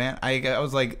 nah, man. I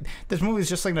was like, this movie is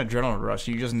just like an adrenaline rush.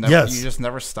 You just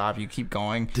never stop. You keep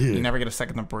going. Dude. You never get a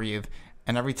second to breathe.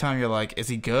 And every time you're like, is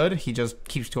he good? He just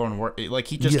keeps going worse. Like,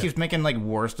 he just keeps making like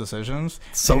worse decisions.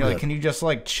 So and you're good. like, can you just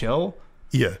like chill?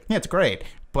 Yeah. Yeah, it's great.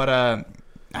 But I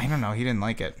don't know. He didn't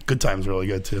like it. Good Time's really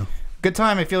good too. Good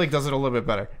Time, I feel like does it a little bit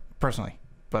better, personally.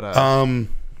 But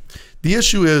the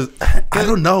issue is, I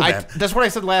don't know, man. That's what I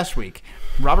said last week.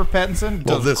 Robert Pattinson.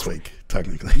 Well, this week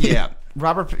technically. Yeah,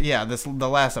 the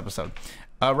last episode.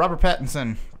 Robert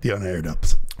Pattinson. The unaired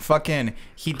episode. Fucking,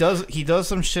 he does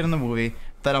some shit in the movie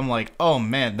that I'm like, oh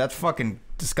man, that's fucking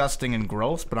disgusting and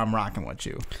gross, but I'm rocking with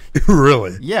you.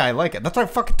 Really? Yeah, I like it. That's what I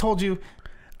fucking told you.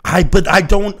 But I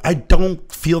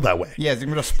don't feel that way. Yeah, you're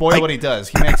gonna spoil what he does.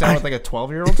 He makes out with like a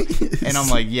 12-year-old, and I'm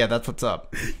like, yeah, that's what's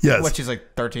up. Yes. What, she's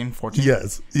like 13, 14?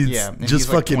 Yes. It's Yeah, and just he's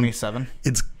like fucking 27.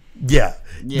 It's yeah.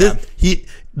 Yeah.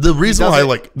 The reason why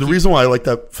I like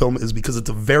that film is because it's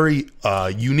a very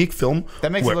unique film.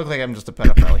 That makes it look like I'm just a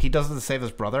pedophile. He does it to save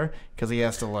his brother because he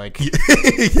has to like.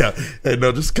 Yeah. Hey,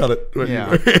 no, just cut it.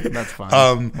 Yeah, that's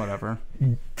fine. Whatever.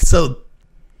 So,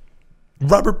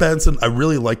 Robert Pattinson, I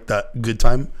really like that Good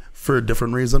Time for a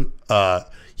different reason.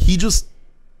 He just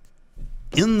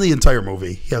in the entire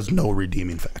movie, he has no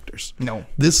redeeming factors. No.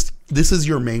 This is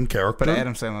your main character. But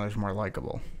Adam Sandler is more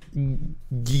likable.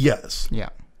 Yes. Yeah.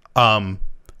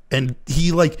 And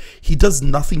he does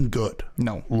nothing good.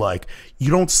 No. Like, you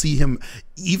don't see him,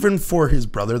 even for his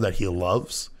brother that he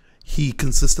loves, he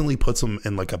consistently puts him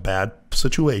in like a bad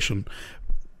situation.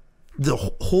 The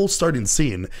whole starting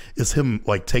scene is him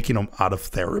like taking him out of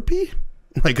therapy,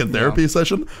 like a therapy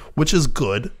session, which is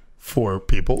good for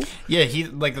people. Yeah,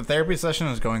 the therapy session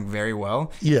is going very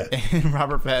well. Yeah. And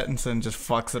Robert Pattinson just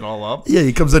fucks it all up. Yeah,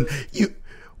 he comes in,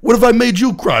 what if I made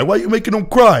you cry? Why are you making him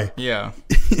cry? Yeah.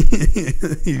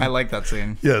 I like that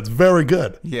scene. Yeah, it's very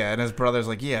good. Yeah, and his brother's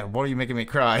like, yeah, why are you making me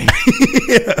cry?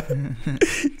 Yeah.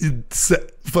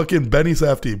 Fucking Benny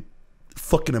Safdie,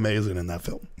 fucking amazing in that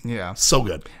film. Yeah. So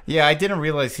good. Yeah, I didn't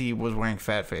realize he was wearing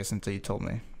fat face until you told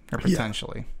me. Or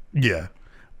potentially. Yeah.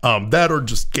 That or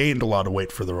just gained a lot of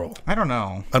weight for the role. I don't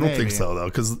know. I don't think so, though,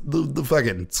 because the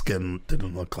fucking skin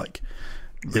didn't look like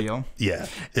real. Yeah.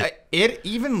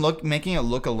 Making it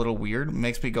look a little weird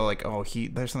makes me go like, oh,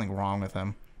 there's something wrong with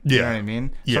him. Yeah. You know what I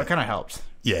mean? Yeah. So it kind of helps.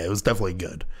 Yeah, it was definitely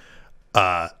good.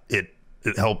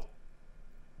 It helped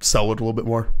sell it a little bit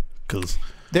more because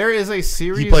there is a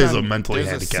series. He plays a mentally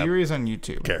handicapped There's a series on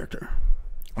YouTube character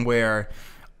where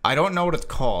I don't know what it's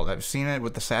called. I've seen it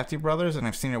with the Safdie brothers, and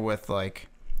I've seen it with like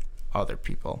other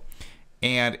people,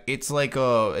 and it's like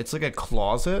a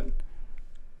closet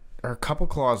or a couple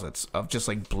closets of just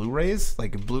like Blu-rays,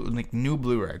 like new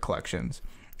Blu-ray collections.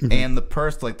 Mm-hmm. And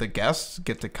the guests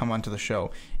get to come onto the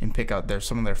show and pick out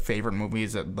some of their favorite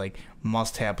movies that like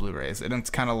must have Blu-rays. And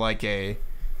it's kind of like a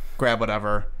grab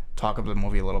whatever, talk about the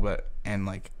movie a little bit, and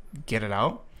like get it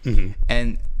out. Mm-hmm.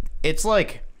 And it's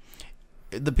like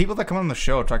the people that come on the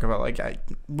show talk about like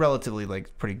relatively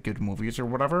like pretty good movies or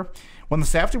whatever. When the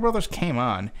Safdie brothers came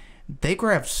on, they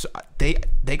grabbed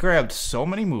so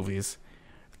many movies.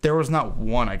 There was not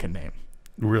one I could name.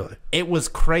 Really? It was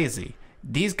crazy.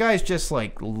 These guys just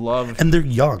like love, and they're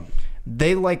young.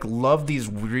 They like love these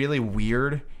really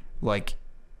weird, like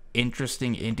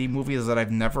interesting indie movies that I've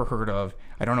never heard of.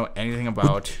 I don't know anything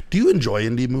about. Do you enjoy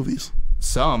indie movies?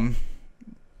 Some,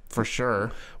 for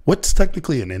sure. What's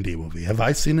technically an indie movie? Have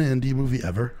I seen an indie movie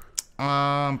ever?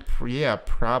 Yeah,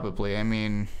 probably. I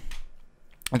mean,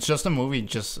 it's just a movie.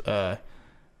 It's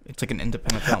like an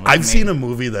independent film. I've seen a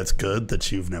movie that's good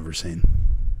that you've never seen.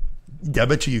 Yeah, I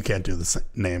bet you can't do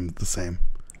name the same.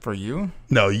 For you?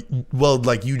 No, well,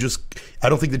 like I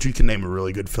don't think that you can name a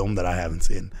really good film that I haven't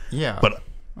seen. Yeah, but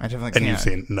I definitely can't. You've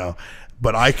seen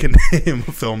but I can name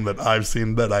a film that I've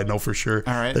seen that I know for sure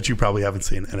that you probably haven't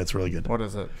seen, and it's really good. What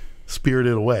is it?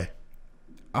 Spirited Away.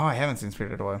 Oh, I haven't seen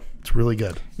Spirited Away. It's really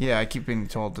good. Yeah, I keep being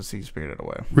told to see Spirited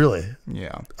Away. Really?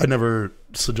 Yeah. I never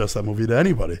suggest that movie to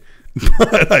anybody,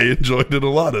 but I enjoyed it a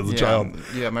lot as a child.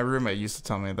 Yeah, my roommate used to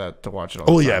tell me that to watch it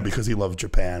all the time. Yeah, because he loved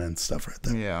Japan and stuff right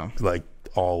there. Yeah. Like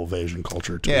all of Asian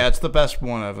culture, too. Yeah, it's the best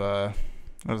one of,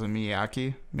 what is it,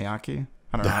 Miyake?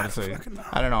 I don't know how to say it.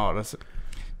 I don't know how to say it.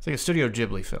 It's like a Studio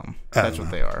Ghibli film. That's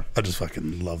what they are. I just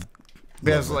fucking love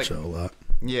that show a lot.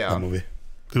 Yeah. That movie.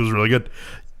 It was really good.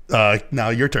 Now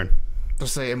your turn.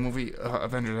 Let's say a movie,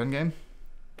 Avengers Endgame.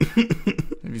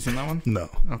 Have you seen that one? No.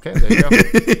 Okay, there you go.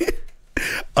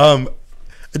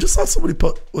 I just saw somebody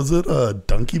was it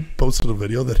Donkey posted a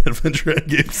video that Avengers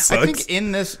Endgame sucks? I think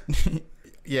in this,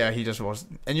 yeah, he just was.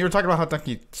 And you were talking about how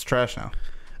Donkey's trash now.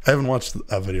 I haven't watched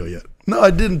that video yet. No,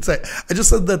 I didn't say. I just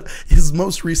said that his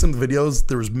most recent videos,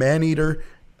 there was Maneater,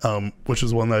 which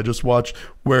is one that I just watched,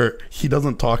 where he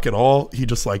doesn't talk at all. He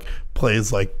just like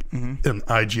plays like an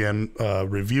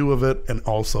IGN review of it, and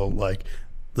also like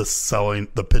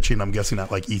the pitching, I'm guessing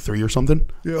at like E3 or something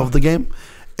of the game.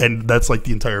 And that's like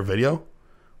the entire video,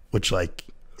 which like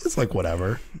it's like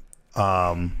whatever.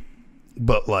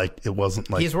 But like it wasn't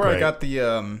like he's where great. I got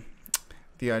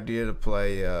the idea to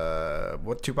play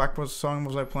what Tupac song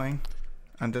was I playing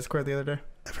on Discord the other day?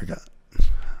 I forgot.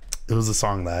 It was a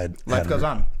song that I Life Goes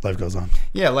On. Life Goes On.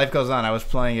 Yeah, Life Goes On. I was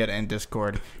playing it in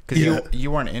Discord because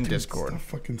you weren't in Discord. Stop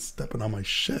fucking stepping on my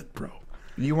shit, bro.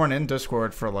 You weren't in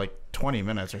Discord for like 20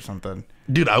 minutes or something.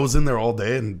 Dude, I was in there all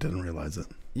day and didn't realize it.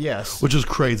 Yes. which is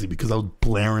crazy because I was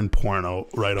blaring porno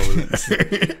right over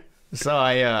there. So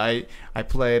I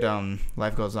played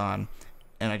Life Goes On,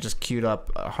 and I just queued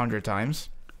up 100 times.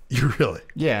 You really?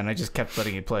 Yeah, and I just kept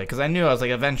letting it play because I knew I was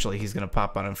like, eventually he's gonna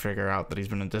pop on and figure out that he's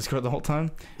been in Discord the whole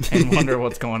time and wonder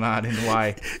what's going on and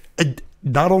why. And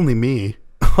not only me,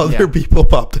 other people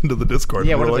popped into the Discord.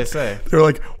 Yeah, what did like, they say? They're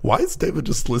like, "Why is David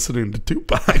just listening to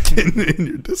Tupac in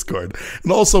your Discord?"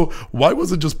 And also, why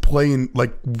was it just playing?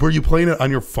 Like, were you playing it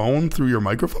on your phone through your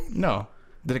microphone? No,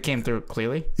 did it came through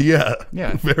clearly? Yeah,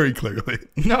 Yeah, very clearly.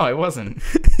 No, it wasn't.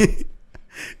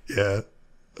 Yeah,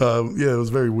 it was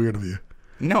very weird of you.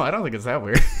 No, I don't think it's that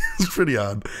weird. It's pretty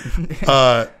odd.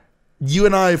 You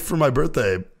and I, for my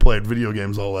birthday, played video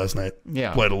games all last night.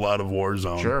 Yeah. Played a lot of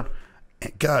Warzone. Sure.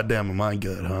 And goddamn, am I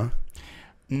good, huh?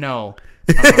 No.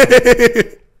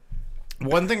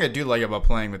 One thing I do like about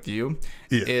playing with you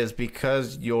is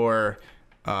because your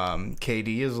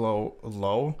KD is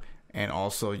low, and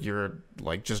also your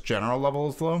like just general level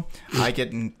is low. I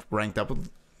get ranked up with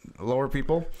lower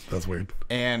people. That's weird.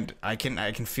 And I can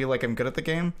feel like I'm good at the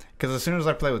game because as soon as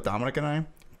I play with Dominic and I,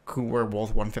 who were both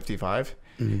 155,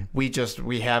 we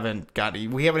haven't even got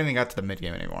to the mid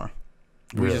game anymore.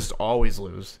 We just always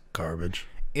lose. Garbage.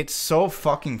 It's so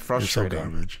fucking frustrating. You're so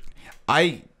garbage.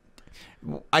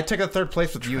 I took a third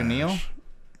place with you and Neil.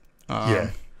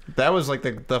 That was like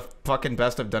the fucking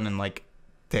best I've done in like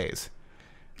days.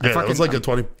 Yeah, it was like a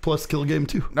 20+ kill game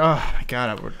too. Oh my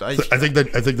god! I think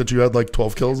that you had like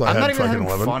 12 kills. I'm had not even fucking having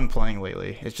 11. fun playing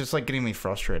lately. It's just like getting me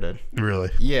frustrated.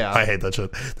 Really? Yeah. I hate that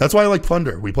shit. That's why I like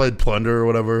Plunder. We played Plunder or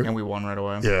whatever, and we won right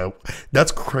away. Yeah,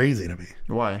 that's crazy to me.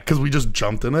 Why? Because we just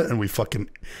jumped in it and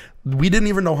we didn't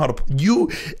even know how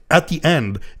to. At the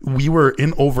end, we were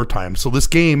in overtime. So this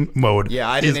game mode,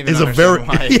 I didn't even understand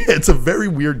why. It's a very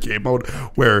weird game mode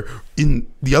where in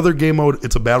the other game mode,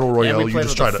 it's a battle royale. And we played you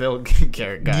just with try the to Phil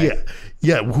Garrett guy.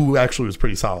 Yeah, who actually was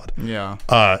pretty solid. Yeah.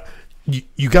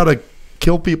 You gotta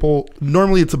kill people.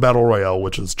 Normally, it's a battle royale,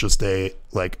 which is just a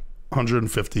like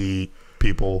 150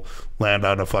 people land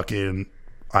on a fucking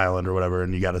island or whatever,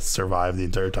 and you gotta survive the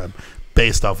entire time,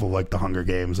 based off of like the Hunger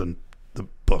Games and the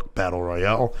book Battle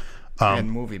Royale,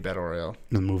 and movie Battle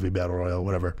Royale,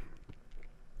 whatever.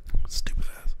 Stupid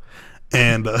ass.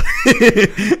 And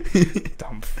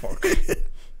dumb fuck.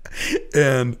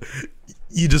 And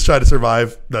you just try to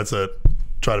survive. That's it.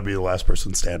 Try to be the last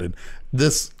person standing.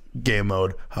 This game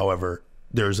mode, however,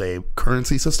 there's a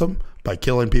currency system by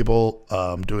killing people,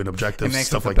 doing objectives, it makes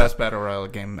stuff it the like best that. Battle Royale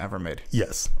game ever made.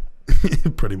 Yes.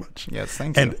 Pretty much. Yes,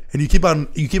 thank you. And you keep on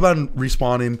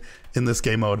respawning in this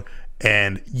game mode,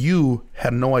 and you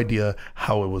had no idea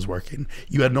how it was working.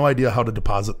 You had no idea how to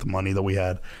deposit the money that we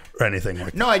had or anything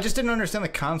like that. No, I just didn't understand the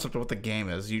concept of what the game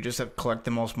is. You just have to collect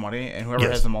the most money, and whoever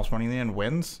has the most money in the end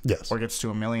wins. Yes. Or gets to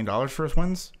 $1 million first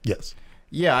wins. Yes.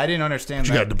 Yeah, I didn't understand that.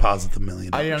 You got to deposit the $1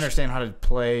 million. I didn't understand how to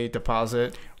play,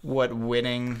 deposit, what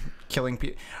winning, killing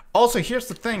people. Also, here's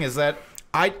the thing is that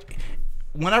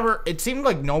whenever it seemed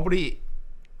like nobody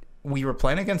we were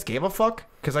playing against gave a fuck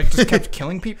because I just kept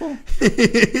killing people.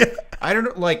 Yeah. I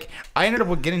ended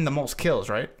up getting the most kills,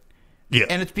 right? Yeah.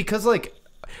 And it's because like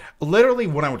literally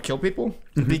when I would kill people,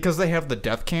 because they have the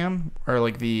death cam or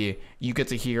like you get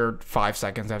to hear 5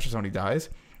 seconds after somebody dies.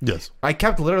 Yes. I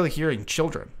kept literally hearing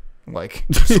children like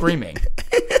screaming.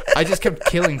 I just kept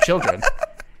killing children.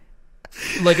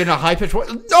 Like in a high pitched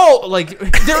voice. No, like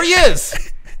there he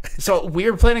is. So we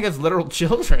were playing against literal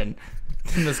children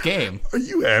in this game. Are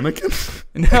you Anakin?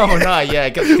 No, not yet. I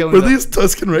kept killing Were these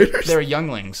Tusken Raiders? They were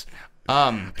younglings.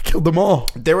 I killed them all.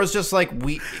 There was just like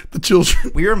the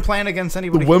children. We weren't playing against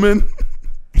anybody. The women.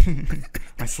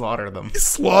 I slaughtered them. You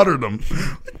slaughtered them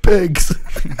like pigs.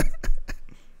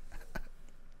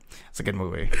 It's a good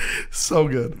movie. So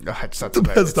good. It sets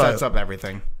up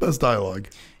everything. Best dialogue.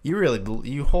 You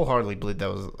wholheartedly believed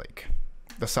that was like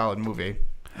the solid movie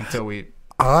until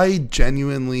I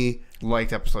genuinely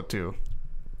liked episode 2.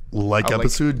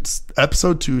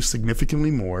 Episode 2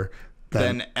 significantly more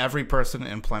than every person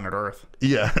in planet Earth.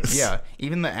 Yes. Yeah.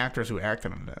 Even the actors who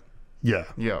acted in it. Yeah.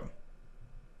 Yeah.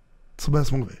 It's the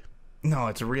best movie. No,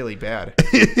 it's really bad.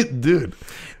 Dude.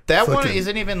 That one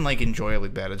isn't even like enjoyably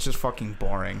bad. It's just fucking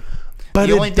boring. But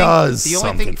it does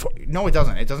something. No, it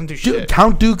doesn't. It doesn't do shit. Dude,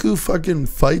 Count Dooku fucking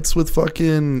fights with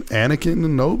fucking Anakin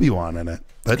and Obi-Wan in it.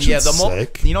 That shit's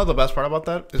sick. You know the best part about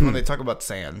that is when they talk about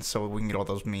sand, so we can get all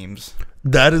those memes.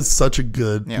 That is such a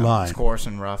good line. It's coarse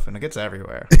and rough, and it gets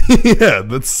everywhere. Yeah,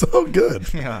 that's so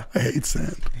good. Yeah. I hate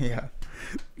sand. Yeah.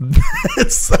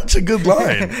 It's such a good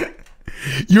line.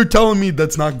 You're telling me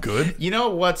that's not good? You know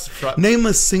what's... Name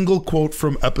a single quote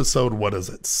from episode, what is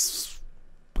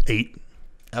it, 8?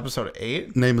 Episode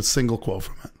 8? Name a single quote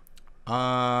from it.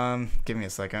 Give me a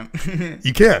second.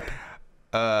 You can't.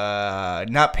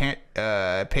 Not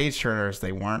page turners.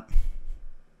 They weren't.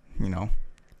 You know,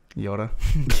 Yoda.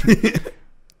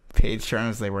 Page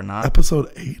turners. They were not.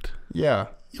 Episode 8. Yeah.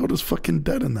 Yoda's fucking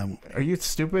dead in that movie. Are you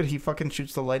stupid? He fucking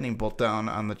shoots the lightning bolt down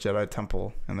on the Jedi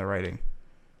Temple in the writing.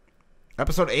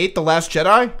 Episode 8, The Last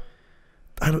Jedi?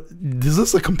 Is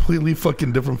this a completely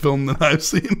fucking different film than I've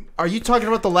seen? Are you talking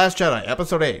about The Last Jedi?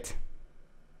 Episode 8.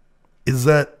 Is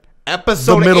that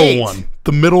Episode the middle 8. one?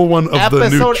 The middle one of Episode the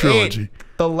new trilogy. 8,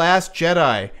 The Last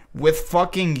Jedi, with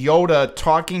fucking Yoda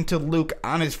talking to Luke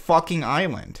on his fucking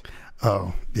island.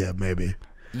 Oh, yeah, maybe.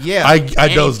 Yeah.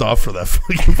 I dozed off for that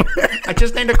fucking part. I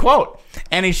just named a quote.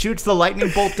 And he shoots the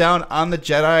lightning bolt down on the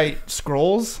Jedi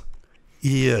scrolls.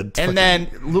 Yeah. And then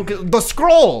Luke, the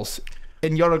scrolls.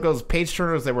 And Yoda goes, page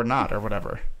turners, they were not, or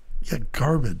whatever. Yeah,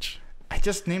 garbage. I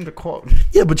just named a quote.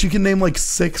 Yeah, but you can name like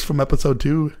 6 from episode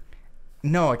 2.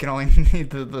 No, I can only name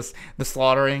the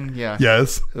slaughtering. Yeah.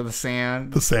 Yes. The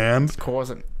sand. The sand.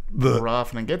 Causing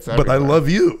rough and it gets everywhere. But I love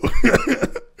you.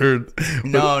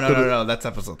 No. That's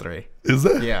episode 3. Is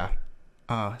that? Yeah.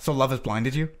 So love has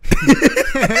blinded you?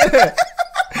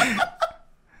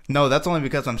 No, that's only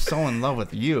because I'm so in love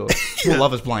with you. Yeah. Well,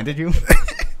 love has blinded you?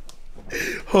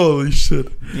 Holy shit.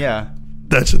 Yeah.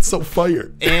 That shit's so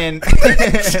fire. And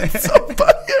shit's so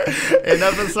fire. In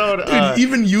episode... Dude,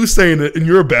 even you saying it, and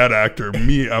you're a bad actor.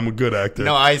 Me, I'm a good actor.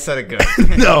 No, I said it good.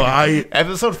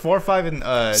 Episode 4, 5, and...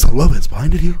 So love has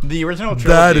blinded you? The original trilogy.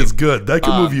 That is good. That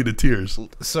can move you to tears.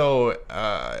 So,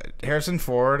 Harrison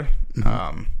Ford...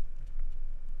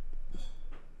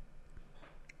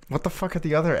 what the fuck are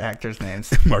the other actors'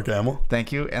 names? Mark Hamill.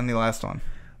 Thank you. And the last one.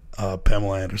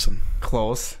 Pamela Anderson.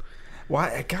 Close.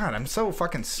 Why? God, I'm so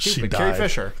fucking stupid. She died.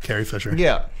 Carrie Fisher. Yeah.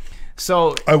 Yeah.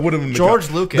 So I would have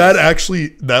George Lucas. That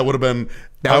would have been.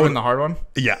 That would have been the hard one.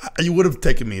 Yeah, you would have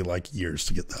taken me like years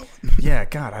to get that one. Yeah.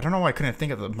 God, I don't know why I couldn't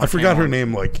think of the. I forgot her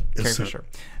name. Like Carrie Fisher.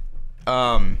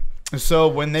 So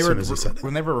when they were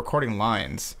recording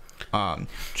lines, fucking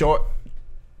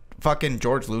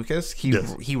George Lucas,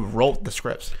 he wrote the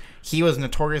scripts. He was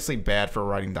notoriously bad for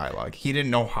writing dialogue. He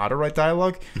didn't know how to write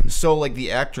dialogue. So like the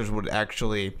actors would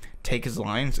actually take his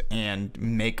lines and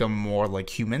make them more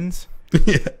like humans.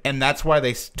 Yeah. And that's why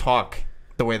they talk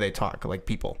the way they talk, like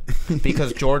people.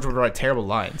 Because George would write terrible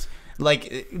lines.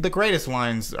 Like the greatest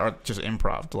lines are just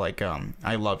improv. Like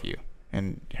I love you.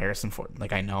 And Harrison Ford,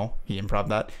 like I know he improv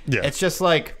that. Yeah. It's just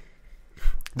like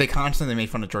they constantly made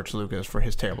fun of George Lucas for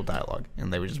his terrible dialogue,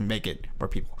 and they would just make it more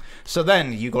people. So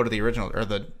then you go to the original or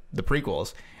the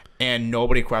prequels, and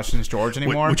nobody questions George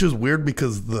anymore. Which is weird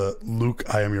because the Luke,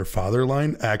 I am your father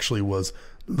line actually was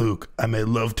Luke, I made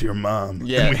love to your mom,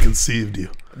 and we conceived you.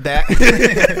 That what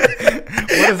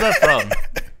is that from?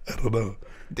 I don't know.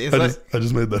 I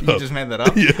just made that up. You just made that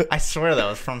up? Yeah. I swear that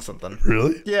was from something.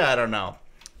 Really? Yeah, I don't know.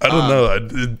 I don't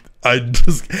know. I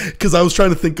just because I was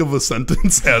trying to think of a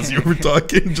sentence as you were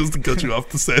talking, just to cut you off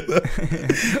to say that.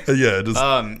 Yeah, just.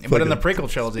 But in the prequel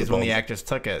trilogies, when the actors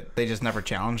took it, they just never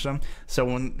challenged them. So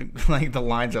when like the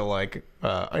lines are like,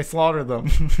 "I slaughtered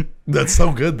them." That's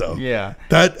so good though. Yeah.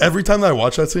 That every time that I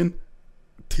watch that scene,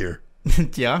 tear.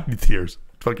 Yeah. Tears.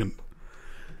 Fucking.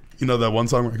 You know that one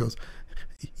song where it goes,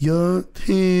 "Your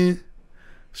tear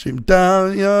stream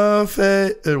down your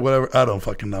face," or whatever. I don't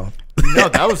fucking know. No,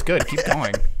 that was good. Keep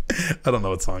going. I don't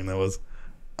know what song that was.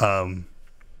 God,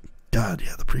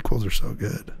 yeah, the prequels are so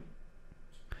good.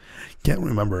 Can't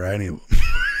remember any of them.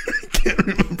 Can't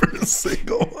remember a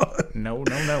single one. No.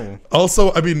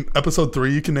 Also, I mean, episode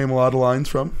 3, you can name a lot of lines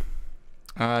from.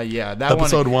 Yeah, that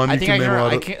episode one. I think I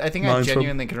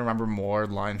genuinely can remember more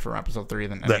lines from episode 3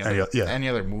 than any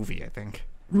other movie. I think.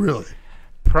 Really?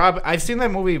 I've seen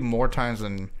that movie more times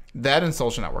than that and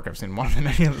Social Network. I've seen more than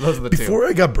any of those. Before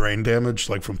I got brain damage,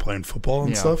 like from playing football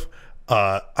and stuff,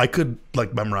 I could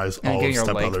like memorize all of Step Brothers.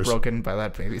 Getting your leg broken by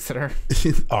that babysitter.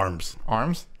 Arms.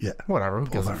 Yeah. Whatever. Who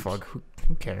gives a fuck?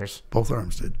 Who cares? Both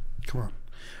arms, dude. Come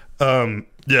on.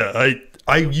 Yeah.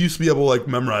 I used to be able to like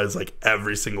memorize like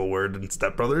every single word in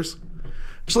Step Brothers.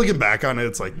 Just looking back on it,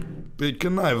 it's like,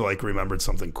 couldn't I have like remembered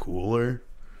something cooler?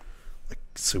 Like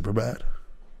super bad.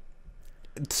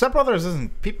 Step Brothers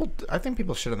isn't people. I think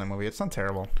people shit on that movie. It's not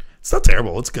terrible. It's not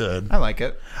terrible. It's good. I like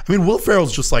it. I mean, Will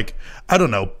Ferrell's just like, I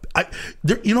don't know.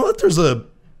 You know that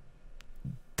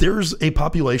there's a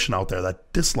population out there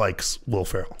that dislikes Will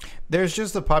Ferrell. There's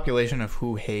just a population of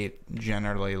who hate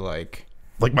generally like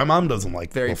my mom doesn't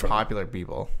like very Will Ferrell. Popular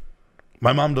people.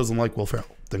 My mom doesn't like Will Ferrell.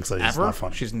 Thinks that he's not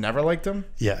funny. She's never liked him.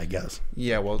 Yeah, I guess.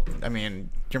 Yeah, well, I mean,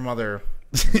 your mother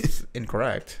It's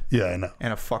incorrect. Yeah, I know.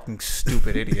 And a fucking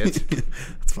stupid idiot.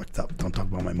 It's fucked up. Don't talk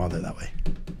about my mother that way.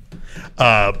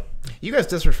 You guys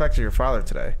disrespected your father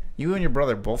today. You and your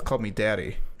brother both called me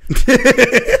daddy.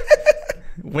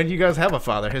 When you guys have a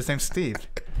father, his name's Steve.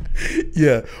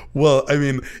 Yeah. Well, I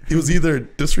mean, it was either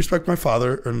disrespect my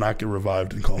father or not get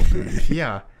revived in Call of Duty.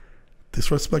 Yeah.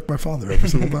 Disrespect my father every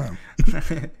single time.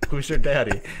 Who's your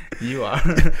daddy? You are.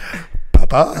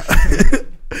 Papa.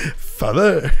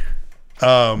 Father.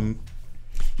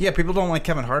 Yeah, people don't like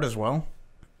Kevin Hart as well.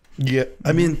 Yeah,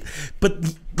 I mean,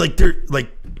 but like they're like,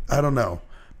 I don't know.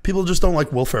 People just don't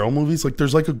like Will Ferrell movies. Like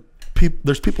there's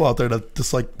there's people out there that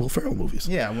dislike Will Ferrell movies.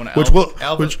 Yeah, when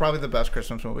Elvis probably the best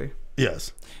Christmas movie.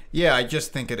 Yes. Yeah, I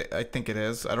think it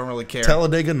is. I don't really care.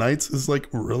 Talladega Nights is like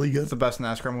really good. It's the best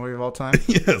NASCAR movie of all time.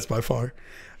 Yes, by far.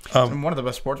 And one of the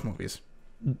best sports movies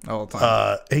of all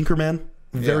time. Anchorman,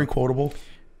 very quotable.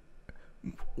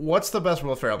 What's the best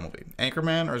Will Ferrell movie?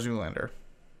 Anchorman or Zoolander?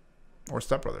 Or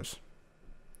Step Brothers?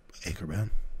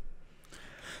 Anchorman.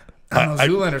 I don't know,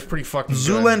 Zoolander's pretty fucking good.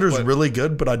 Zoolander's really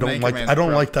good, but I don't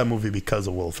like that movie because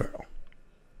of Will Ferrell.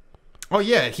 Oh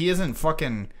yeah, he isn't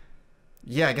fucking.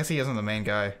 Yeah, I guess he isn't the main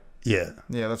guy. Yeah.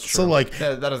 Yeah, that's true. So like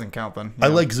that doesn't count then. Yeah. I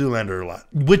like Zoolander a lot,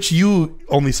 which you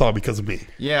only saw because of me.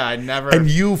 Yeah, I never. And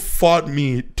you fought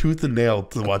me tooth and nail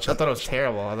to watch it. I thought it was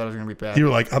terrible. I thought it was gonna be bad. You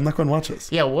were like, I'm not going to watch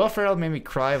this. Yeah, Will Ferrell made me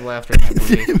cry of laughter in that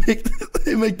movie.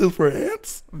 They make this for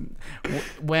ants.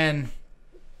 When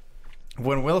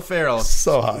Will Ferrell,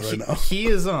 so hot right now.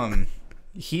 He's like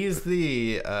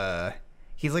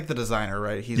the designer,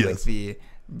 right? He's like the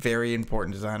very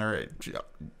important designer,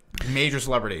 major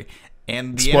celebrity.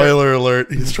 And the spoiler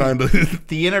alert, he's trying to.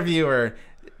 The interviewer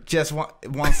just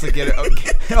wants to get it.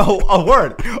 A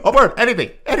word, anything.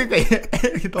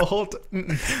 The whole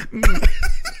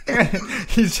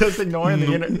he's just ignoring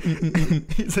the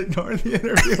he's ignoring the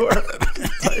interviewer.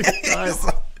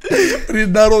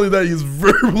 And not only that, he's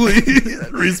verbally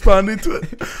responding to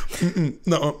it.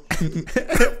 No.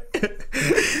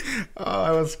 Oh,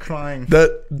 I was crying.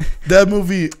 That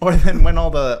movie. Or then when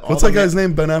what's that guy's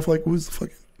name? Ben Affleck. Who's the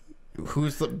fucking?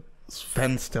 Who's the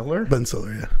Ben Stiller? Ben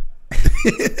Stiller, yeah.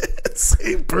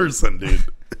 Same person, dude.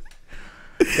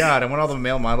 God, and when all the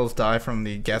male models die from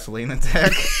the gasoline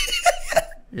attack.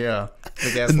 Yeah,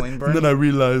 the gasoline burn. And then I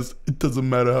realized it doesn't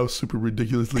matter how super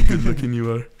ridiculously good looking you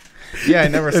are. Yeah, I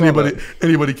never saw that.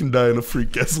 Anybody can die in a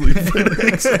freak gasoline fight.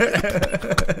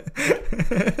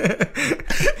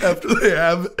 After they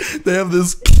have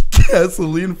this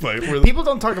gasoline fight where people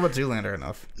don't talk about Zoolander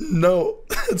enough. No,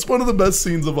 it's one of the best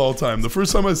scenes of all time. The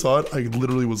first time I saw it, I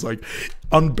literally was like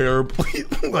unbearably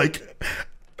like.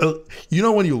 You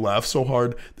know when you laugh so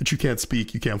hard that you can't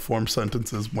speak, you can't form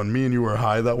sentences. When me and you were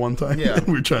high that one time, yeah,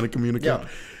 we were trying to communicate. Yeah.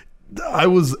 I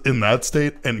was in that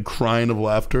state and crying of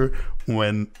laughter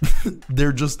when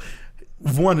they're just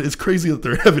it's crazy that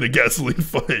they're having a gasoline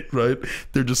fight, right?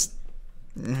 They're just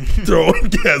throwing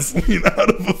gasoline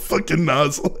out of a fucking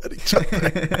nozzle at each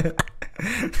other.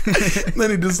 And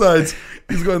then he decides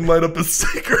he's going to light up a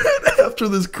cigarette after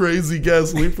this crazy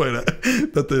gasoline fight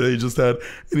that they just had,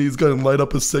 and he's going to light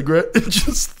up a cigarette and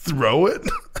just throw it.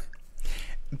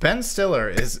 Ben Stiller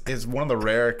is one of the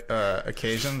rare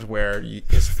occasions where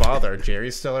his father,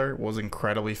 Jerry Stiller, was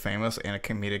incredibly famous and a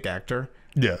comedic actor.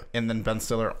 Yeah. And then Ben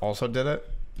Stiller also did it.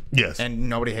 Yes. And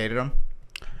nobody hated him.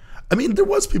 I mean, there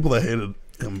was people that hated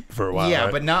him for a while. Yeah,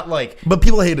 right? but not like. But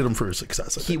people hated him for his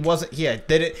success. He wasn't. Yeah,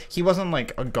 did it? He wasn't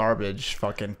like a garbage,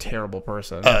 fucking terrible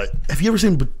person. Have you ever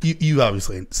seen? You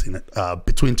obviously ain't seen it.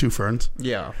 Between Two Ferns.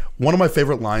 Yeah. One of my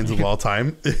favorite lines of all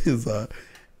time is,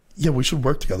 "Yeah, we should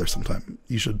work together sometime.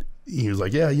 You should." He was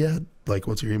like, "Yeah. Like,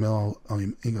 what's your email?"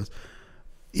 He goes,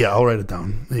 "Yeah, I'll write it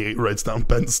down." He writes down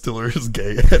Ben Stiller is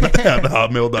gay at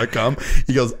hotmail.com.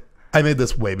 He goes, "I made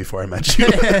this way before I met you."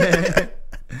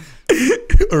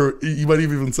 Or you might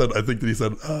have even said, I think that he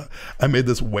said, "I made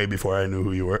this way before I knew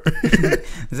who you were."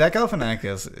 Zach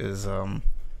Galifianakis is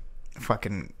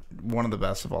fucking one of the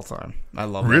best of all time. I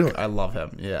love him. Really? I love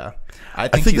him. Yeah, I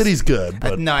think that he's good.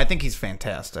 But no, I think he's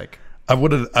fantastic.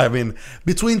 I mean,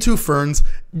 Between Two Ferns.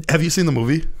 Have you seen the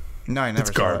movie? No, I never.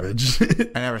 It's garbage.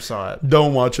 I never saw it.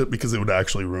 Don't watch it because it would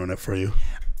actually ruin it for you.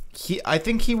 I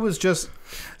think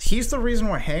he's the reason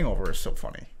why Hangover is so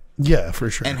funny. Yeah, for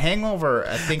sure. And Hangover,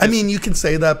 I mean, you can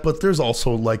say that, but there's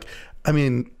also like, I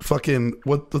mean, fucking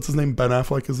what's his name? Ben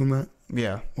Affleck is in that.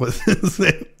 Yeah. What's his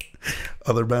name?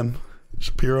 Other Ben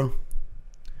Shapiro.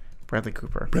 Bradley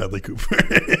Cooper.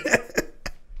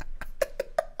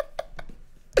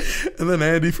 And then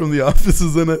Andy from The Office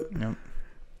is in it. Yep.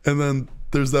 And then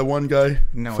there's that one guy.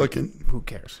 No, fucking. Who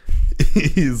cares?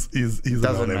 He's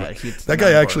doesn't matter. That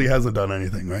guy actually hasn't done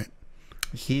anything, right?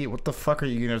 What the fuck are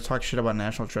you gonna talk shit about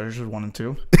National Treasures 1 and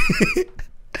 2?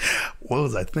 What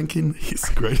was I thinking? He's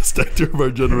the greatest actor of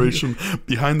our generation,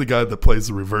 behind the guy that plays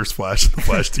the Reverse Flash in the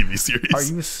Flash TV series. Are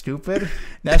you stupid?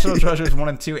 National Treasures 1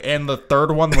 and 2, and the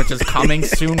third one, which is coming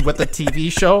soon with the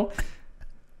TV show.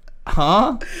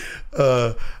 Huh?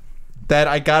 That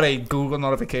I got a Google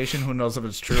notification. Who knows if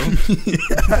it's true?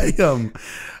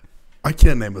 I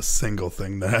can't name a single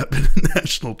thing that happened in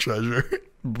National Treasure.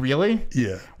 Really?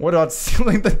 Yeah. What about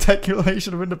sealing the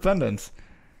Declaration of Independence?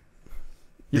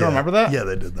 You don't remember that? Yeah,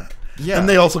 they did that. Yeah. And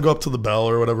they also go up to the bell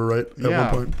or whatever, right? At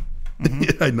Yeah. one point. Mm-hmm.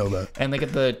 Yeah, I know that. And they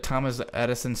get the Thomas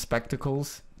Edison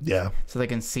spectacles. Yeah. So they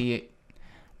can see it.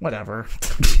 Whatever.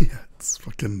 Yeah, it's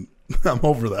fucking... I'm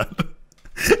over that.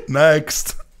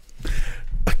 Next.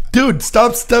 Dude,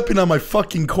 stop stepping on my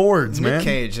fucking cords, man. Nick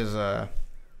Cage is a...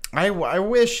 I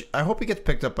hope he gets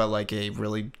picked up by like a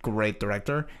really great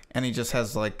director, and he just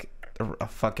has like a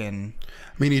fucking...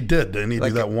 I mean, he did, didn't he?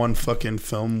 Like, do that one fucking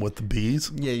film with the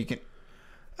bees? Yeah, you can...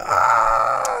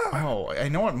 Oh, I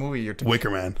know what movie you're talking... Wicker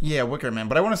Man. Yeah, Wicker Man.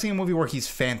 But I want to see a movie where he's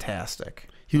fantastic.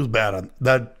 He was bad on...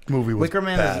 That movie was Wicker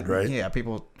Man bad, right? Yeah,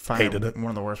 people find Hated it. one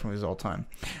of the worst movies of all time.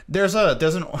 There's an...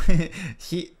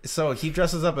 he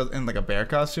dresses up in like a bear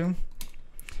costume,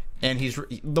 and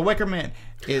the Wicker Man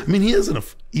is... I mean, he isn't a...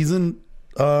 He's in...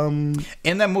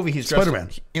 In that movie, he's dressed... Spider-Man.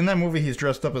 In that movie, he's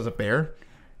dressed up as a bear,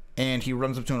 and he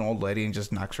runs up to an old lady and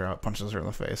just knocks her out, punches her in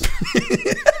the face.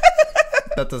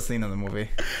 That's the scene in the movie.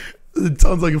 It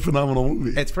sounds like a phenomenal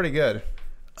movie. It's pretty good.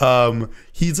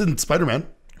 He's in Spider-Man.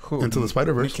 Who? Into the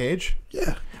Spider-Verse. Nick Cage?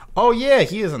 Yeah. Oh, yeah,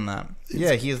 he is in that.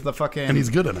 Yeah, he's the fucking... And he's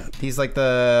good in it. He's like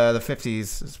the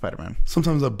 50s Spider-Man.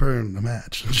 Sometimes I burn a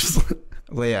match. Just like,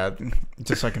 Well, yeah,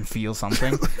 just so I can feel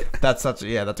something. That's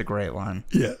a great line.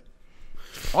 yeah.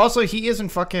 Also, he is in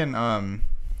fucking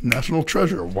National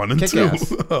Treasure 1 and Kick-Ass.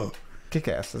 2. Oh.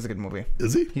 Kick-Ass. That's a good movie.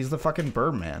 Is he? He's the fucking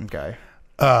Birdman guy.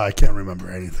 I can't remember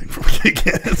anything from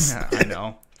Kick-Ass. Yeah, I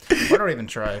know. Why don't I even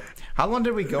try? How long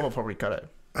did we go before we cut it?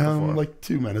 Like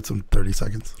 2 minutes and 30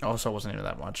 seconds. Oh, so it wasn't even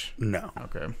that much. No.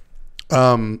 Okay.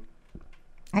 Oh,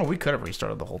 we could have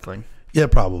restarted the whole thing, yeah,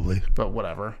 probably. but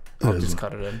whatever. I'll just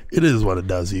cut it in. It is what it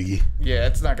does, Iggy. Yeah,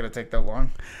 it's not going to take that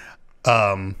long.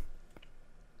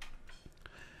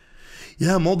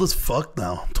 Yeah, I'm old as fuck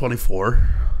now. 24.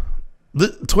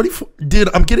 24, dude.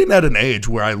 I'm getting at an age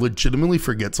where I legitimately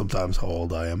forget sometimes how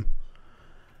old I am.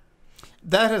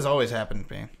 That has always happened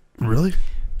to me. Really?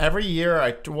 Every year,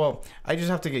 I just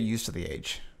have to get used to the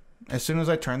age. As soon as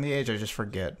I turn the age, I just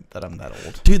forget that I'm that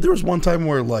old. Dude, there was one time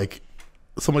where like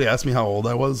somebody asked me how old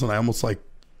I was, and I almost like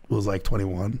was like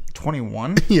 21.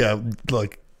 21? Yeah,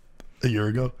 like a year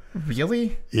ago.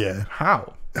 Really? Yeah.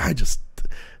 How?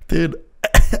 Dude,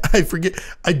 I forget.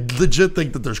 I legit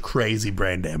think that there's crazy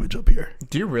brain damage up here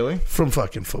Do you really? from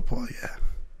fucking football. Yeah.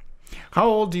 How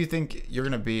old do you think you're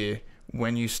going to be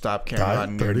when you stop caring about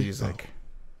new 30? music?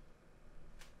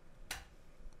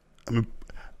 I mean,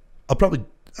 I'll probably,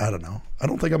 I don't know. I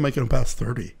don't think I'm making it past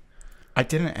 30. I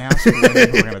didn't ask when you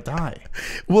were going to die.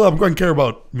 Well, I'm going to care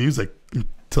about music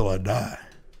until I die,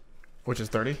 Which is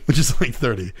 30? which is like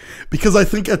 30. Because I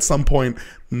think at some point,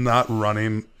 not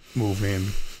running, moving,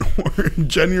 or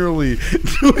generally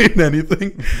doing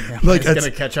anything, Yeah, like, it's going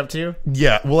to catch up to you?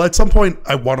 yeah. Well, at some point,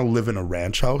 I want to live in a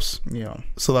ranch house. Yeah.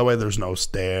 So that way there's no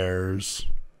stairs.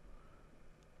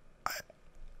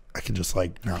 I can just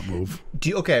like not move.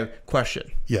 Okay, question.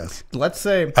 Yes. Let's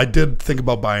say I did think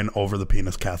about buying over the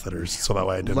penis catheters so that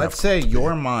way I didn't let's have say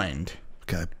your mind,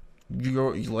 Okay.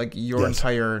 your Yes.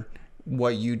 entire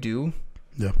what you do,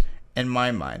 Yeah. and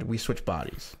my mind, we switch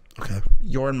bodies. Okay.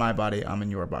 You're in my body, I'm in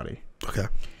your body. Okay.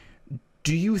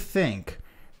 Do you think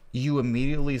you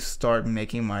immediately start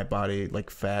making my body like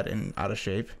fat and out of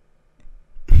shape?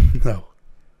 No.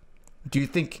 Do you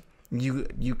think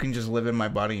you can just live in my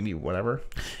body and eat whatever?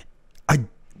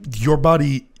 Your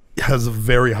body has a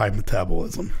very high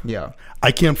metabolism. Yeah.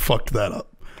 I can't fuck that up.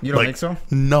 You don't think so?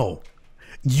 No.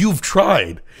 You've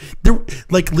tried.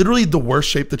 Like literally the worst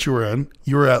shape that you were in,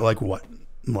 you were at like what?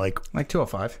 Like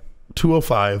 205.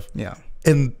 205. Yeah.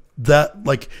 And that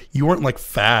like you weren't like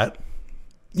fat.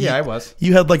 Yeah, I was.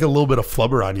 You had like a little bit of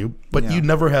flubber on you, but Yeah. you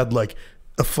never had like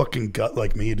a fucking gut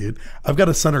like me, dude. I've got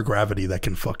a center of gravity that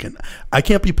can fucking... I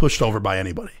can't be pushed over by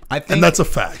anybody. And that's a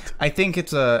fact. I think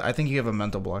you have a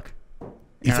mental block.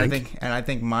 You and think? I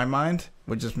think my mind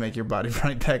would just make your body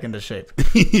right back into shape.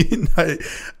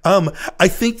 I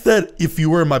think that if you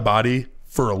were in my body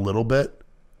for a little bit,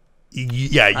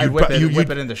 yeah, I'd whip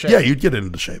it into shape. Yeah, you'd get it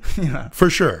into shape. Yeah. For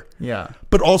sure. Yeah.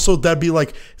 But also that'd be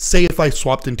like, say if I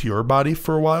swapped into your body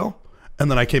for a while and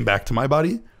then I came back to my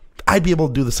body, I'd be able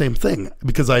to do the same thing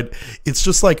because it's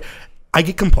just like I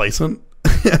get complacent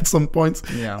at some points.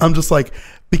 Yeah. I'm just like,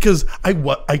 because I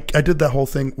did that whole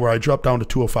thing where I dropped down to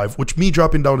 205, which me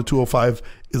dropping down to 205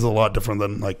 is a lot different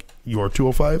than like your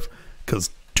 205, because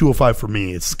 205 for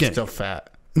me is skinny. Still fat.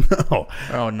 No.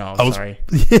 Oh no, sorry.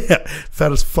 Yeah,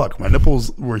 fat as fuck. My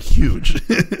nipples were huge.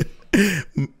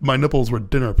 My nipples were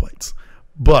dinner plates.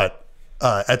 But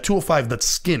at 205, that's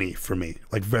skinny for me,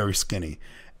 like very skinny.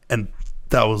 And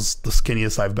that was the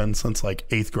skinniest I've been since like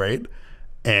 8th grade,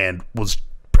 and was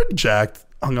pretty jacked.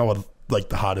 Hung out with like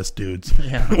the hottest dudes.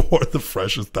 Yeah. Wore the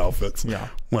freshest outfits. Yeah.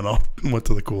 Went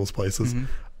to the coolest places.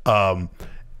 And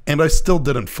I still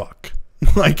didn't fuck.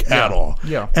 Like at all.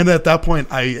 Yeah. And at that point,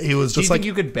 it was just Do you like, think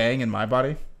you could bang in my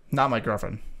body? Not my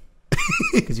girlfriend.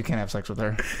 Because you can't have sex with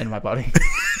her in my body.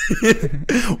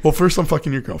 well, first I'm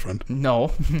fucking your girlfriend,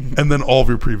 No. and then all of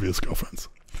your previous girlfriends.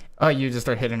 Oh, you just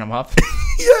start hitting them up?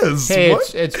 Yes. Hey,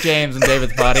 what? it's James and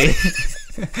David's body.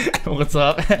 What's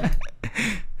up?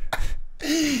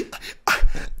 Hey,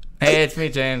 it's me,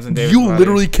 James and David's You body.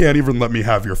 literally can't even let me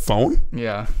have your phone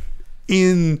Yeah.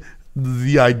 in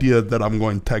the idea that I'm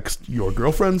going to text your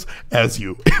girlfriends as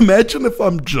you. Imagine if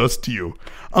I'm just you.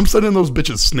 I'm sending those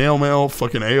bitches snail mail,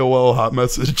 fucking AOL, hot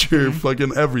messenger,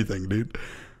 fucking everything, dude.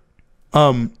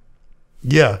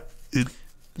 Yeah.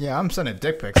 Yeah, I'm sending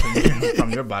dick pics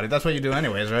from your body. That's what you do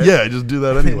anyways, right? Yeah, I just do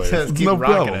that anyway. Just It's keep no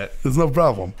rocking problem. it. It's no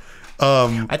problem.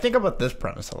 I think about this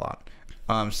premise a lot.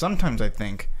 Sometimes I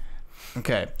think,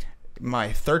 okay, my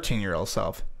 13-year-old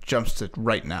self jumps to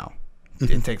right now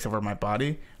and takes over my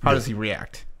body. How does he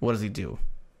react? What does he do?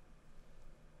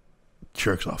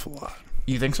 Jerks off a lot.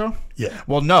 You think so? Yeah.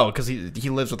 Well, no, because he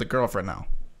lives with a girlfriend now.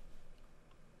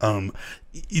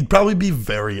 It'd probably be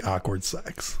very awkward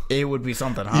sex. It would be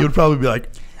something, huh? You would probably be like,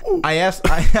 ooh. I asked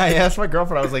my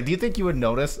girlfriend, I was like, do you think you would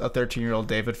notice a 13-year-old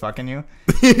David fucking you?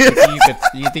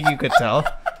 You think you could tell?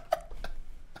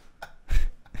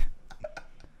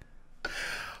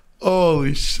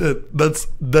 Holy shit. That's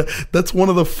one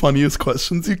of the funniest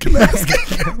questions you can ask.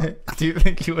 Do you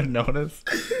think you would notice?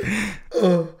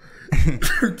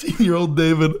 13-year-old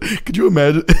David. Could you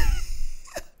imagine?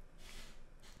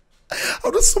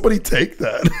 How does somebody take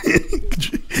that?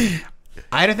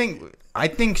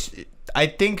 I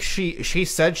think she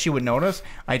said she would notice.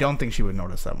 I don't think she would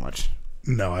notice that much.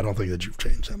 No, I don't think that you've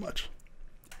changed that much.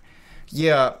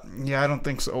 Yeah, I don't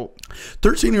think so.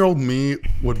 13-year-old me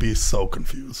would be so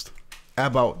confused.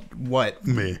 About what?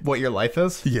 Me. What your life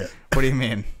is? Yeah. What do you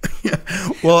mean? Yeah.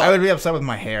 Well, I would be upset with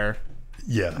my hair.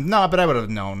 yeah. No, but I would have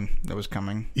known it was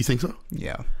coming. You think so?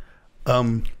 Yeah.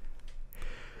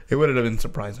 It would have been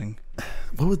surprising.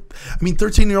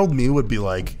 13-year-old me would be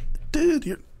like, dude,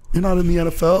 you're not in the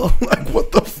NFL? Like,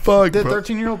 what the fuck, The bro?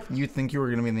 13-year-old, you think you were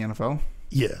going to be in the NFL?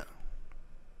 Yeah.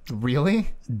 Really?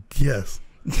 Yes.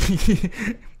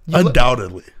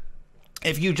 Undoubtedly.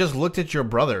 If you just looked at your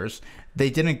brothers, they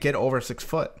didn't get over 6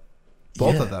 foot.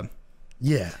 Both of them.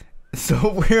 Yeah.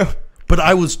 So we're... But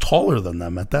I was taller than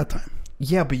them at that time.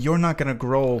 Yeah, but you're not going to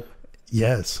grow...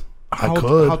 Yes. I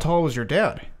could. How tall was your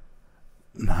dad?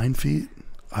 9 feet?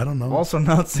 I don't know. Also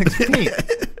not 6 feet.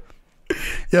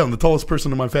 Yeah, I'm the tallest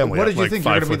person in my family. What did you like think?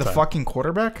 You're going to be 5'10". the fucking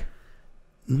quarterback?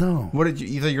 No. What did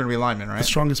you thought you were going to be a lineman, right? The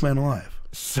strongest man alive.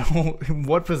 So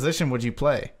what position would you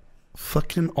play?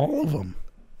 Fucking all of them.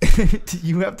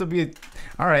 You have to be...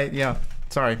 All right, yeah.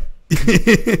 Sorry.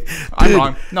 Dude, I'm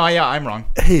wrong. No, yeah, I'm wrong.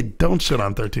 Hey, don't shit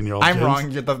on 13-year-old I'm kids. wrong.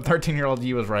 The 13-year-old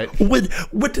you was right.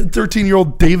 What did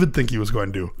 13-year-old David think he was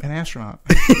going to do? An astronaut.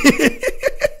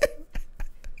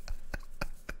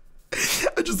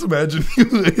 I just imagine you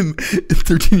in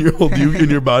 13-year-old you in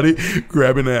your body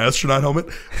grabbing an astronaut helmet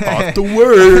off to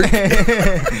work.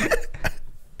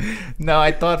 No,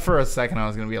 I thought for a second I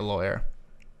was going to be a lawyer.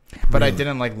 But I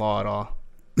didn't like law at all.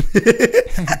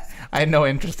 I had no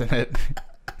interest in it.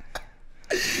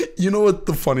 You know what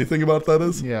the funny thing about that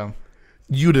is? Yeah.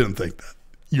 You didn't think that.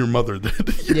 Your mother did.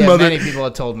 Your Yeah, mother, many people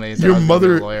had told me that your I was mother,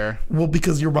 gonna be a lawyer. Well,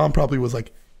 because your mom probably was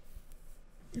like,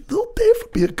 little Dave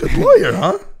would be a good lawyer,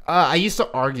 huh? I used to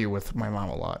argue with my mom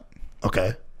a lot.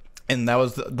 Okay. And that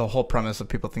was the whole premise of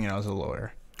people thinking I was a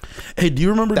lawyer. Hey, do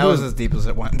you remember That was as deep as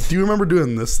it went. Do you remember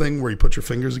doing this thing where you put your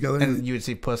fingers together? And you would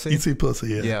see pussy? You see pussy,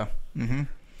 yeah. Yeah. Mm-hmm.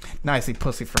 Now I see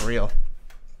pussy for real.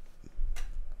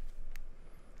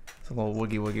 It's a little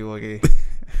woogie, woogie, woogie.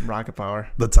 Rocket power.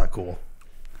 That's not cool.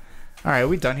 All right, are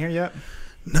we done here yet?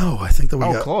 No, I think that we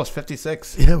got... close.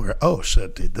 56. Yeah, we're... Oh,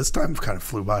 shit, dude. This time kind of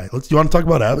flew by. You want to talk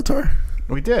about Avatar?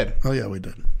 We did. Oh, yeah, we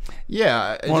did.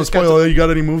 Yeah. You want to spoil... You got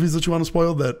any movies that you want to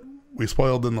spoil that we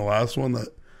spoiled in the last one that...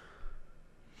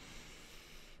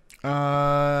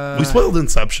 We spoiled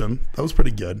Inception. That was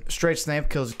pretty good. Straight Snape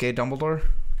kills gay Dumbledore.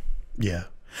 Yeah.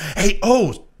 Hey,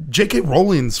 J.K.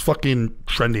 Rowling's fucking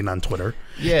trending on Twitter.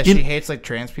 Yeah, she hates like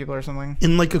trans people or something.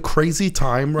 In like a crazy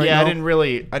time right now.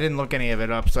 Yeah, I didn't look any of it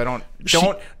up, so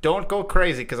don't go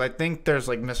crazy because I think there's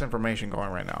like misinformation going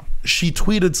right now. She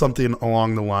tweeted something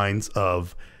along the lines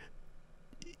of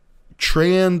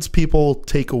trans people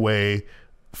take away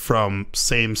from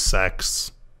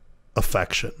same-sex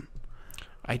affection.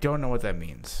 I don't know what that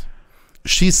means.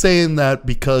 She's saying that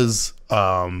because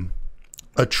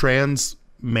a trans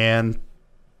man,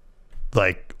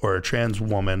 like, or a trans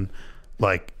woman,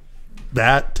 like,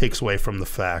 that takes away from the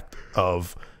fact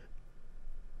of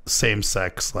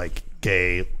same-sex, like,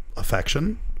 gay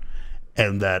affection,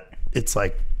 and that it's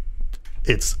like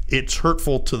it's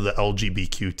hurtful to the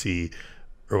LGBTQ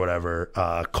or whatever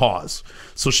cause.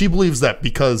 So she believes that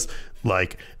because,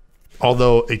 like,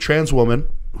 although a trans woman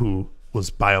who was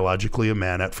biologically a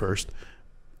man at first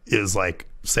is, like,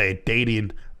 say,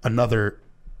 dating another,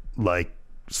 like,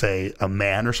 say, a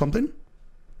man or something,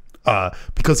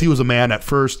 because he was a man at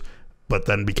first but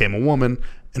then became a woman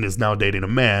and is now dating a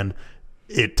man,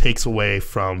 it takes away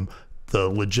from the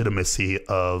legitimacy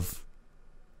of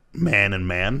man and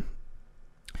man.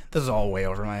 This is all way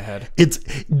over my head. It's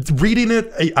reading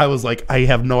it, I was like, I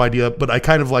have no idea, but I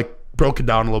kind of like broke it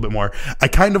down a little bit more. I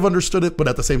kind of understood it, but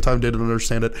at the same time didn't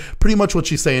understand it. Pretty much what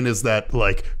she's saying is that,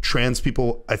 like, trans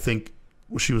people, I think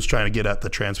she was trying to get at the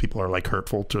trans people are, like,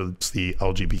 hurtful to the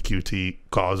LGBTQ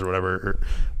cause or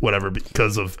whatever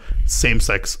because of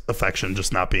same-sex affection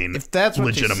just not being if that's what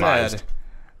legitimized. She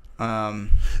said,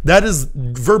 that is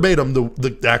verbatim.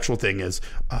 The actual thing is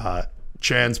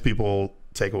trans people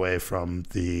take away from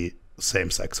the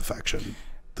same-sex affection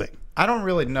thing. I don't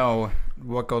really know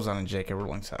what goes on in J.K.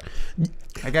 Rowling's head.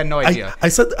 I got no idea.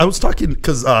 I was talking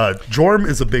because Jorm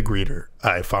is a big reader.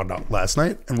 I found out last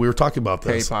night, and we were talking about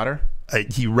this. Harry Potter?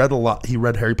 He read a lot. He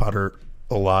read Harry Potter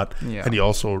a lot, yeah. And he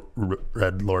also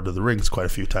read Lord of the Rings quite a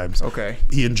few times. Okay.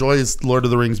 He enjoys Lord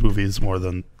of the Rings movies more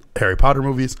than Harry Potter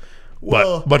movies,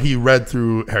 but he read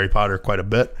through Harry Potter quite a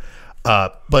bit.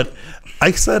 But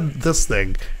I said this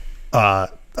thing.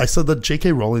 I said that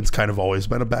J.K. Rowling's kind of always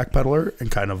been a backpedaler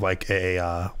and kind of like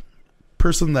a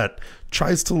person that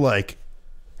tries to, like,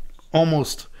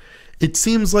 almost. It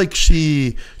seems like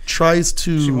she tries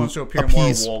to. She wants to appear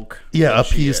appease, more woke. Yeah,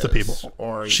 appease the people.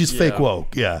 Or she's fake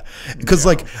woke. Yeah, because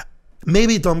like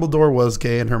maybe Dumbledore was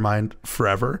gay in her mind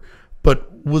forever,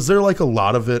 but was there like a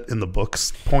lot of it in the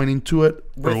books pointing to it?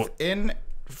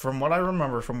 From what I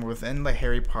remember from within the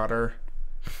Harry Potter,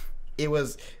 it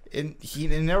was. It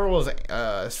never was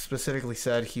specifically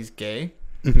said he's gay.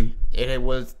 Mm-hmm.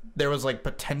 There was like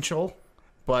potential,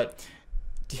 but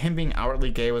him being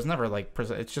outwardly gay was never like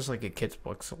it's just like a kid's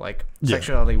book, so like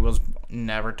sexuality was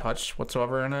never touched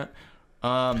whatsoever in it.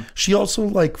 She also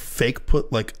like fake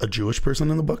put like a Jewish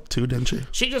person in the book too, didn't she?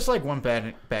 She just like went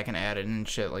back and added and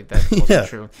shit like that. Wasn't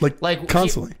true. Like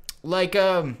constantly.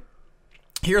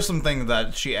 Here's something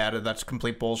that she added that's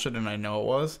complete bullshit, and I know it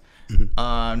was.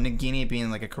 Nagini being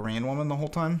like a Korean woman the whole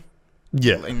time.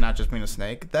 Yeah. Like not just being a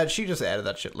snake. That she just added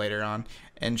that shit later on.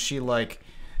 And she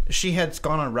had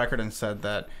gone on record and said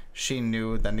that she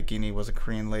knew that Nagini was a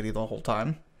Korean lady the whole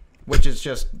time. Which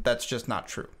is that's just not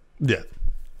true. Yeah.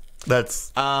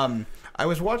 That's I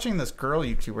was watching this girl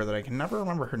YouTuber that I can never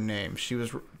remember her name. She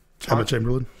was Emma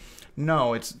Chamberlain?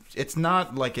 No, it's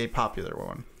not like a popular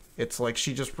one. It's like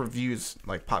she just reviews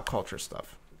like pop culture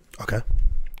stuff. Okay.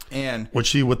 And was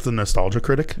she with the Nostalgia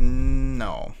Critic?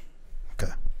 No.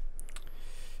 Okay.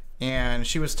 And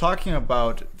she was talking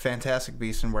about Fantastic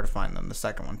Beasts and Where to Find Them, the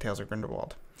second one, Tales of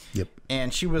Grindelwald. Yep.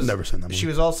 And she was never seen that movie. She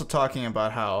was also talking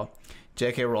about how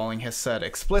J.K. Rowling has said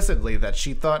explicitly that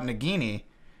she thought Nagini,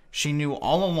 she knew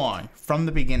all along from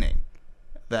the beginning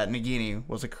that Nagini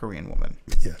was a Korean woman.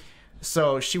 Yeah.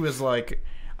 So she was like,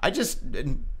 I just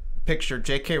picture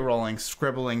J.K. Rowling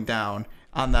scribbling down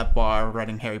on that bar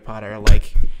writing Harry Potter,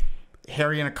 like,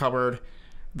 Harry in a cupboard,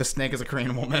 the snake is a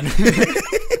Korean woman.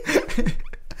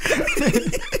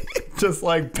 Just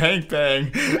like bang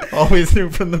bang, always knew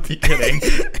from the beginning.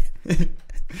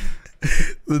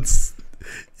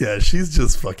 She's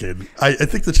just fucking. I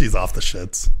think that she's off the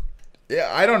shits. Yeah,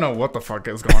 I don't know what the fuck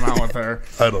is going on with her.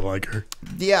 I don't like her.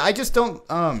 Yeah, I just don't.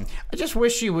 I just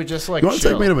wish she would just like. You want to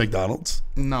take me to McDonald's?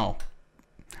 No,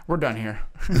 we're done here.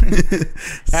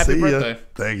 Happy birthday!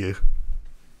 Thank you.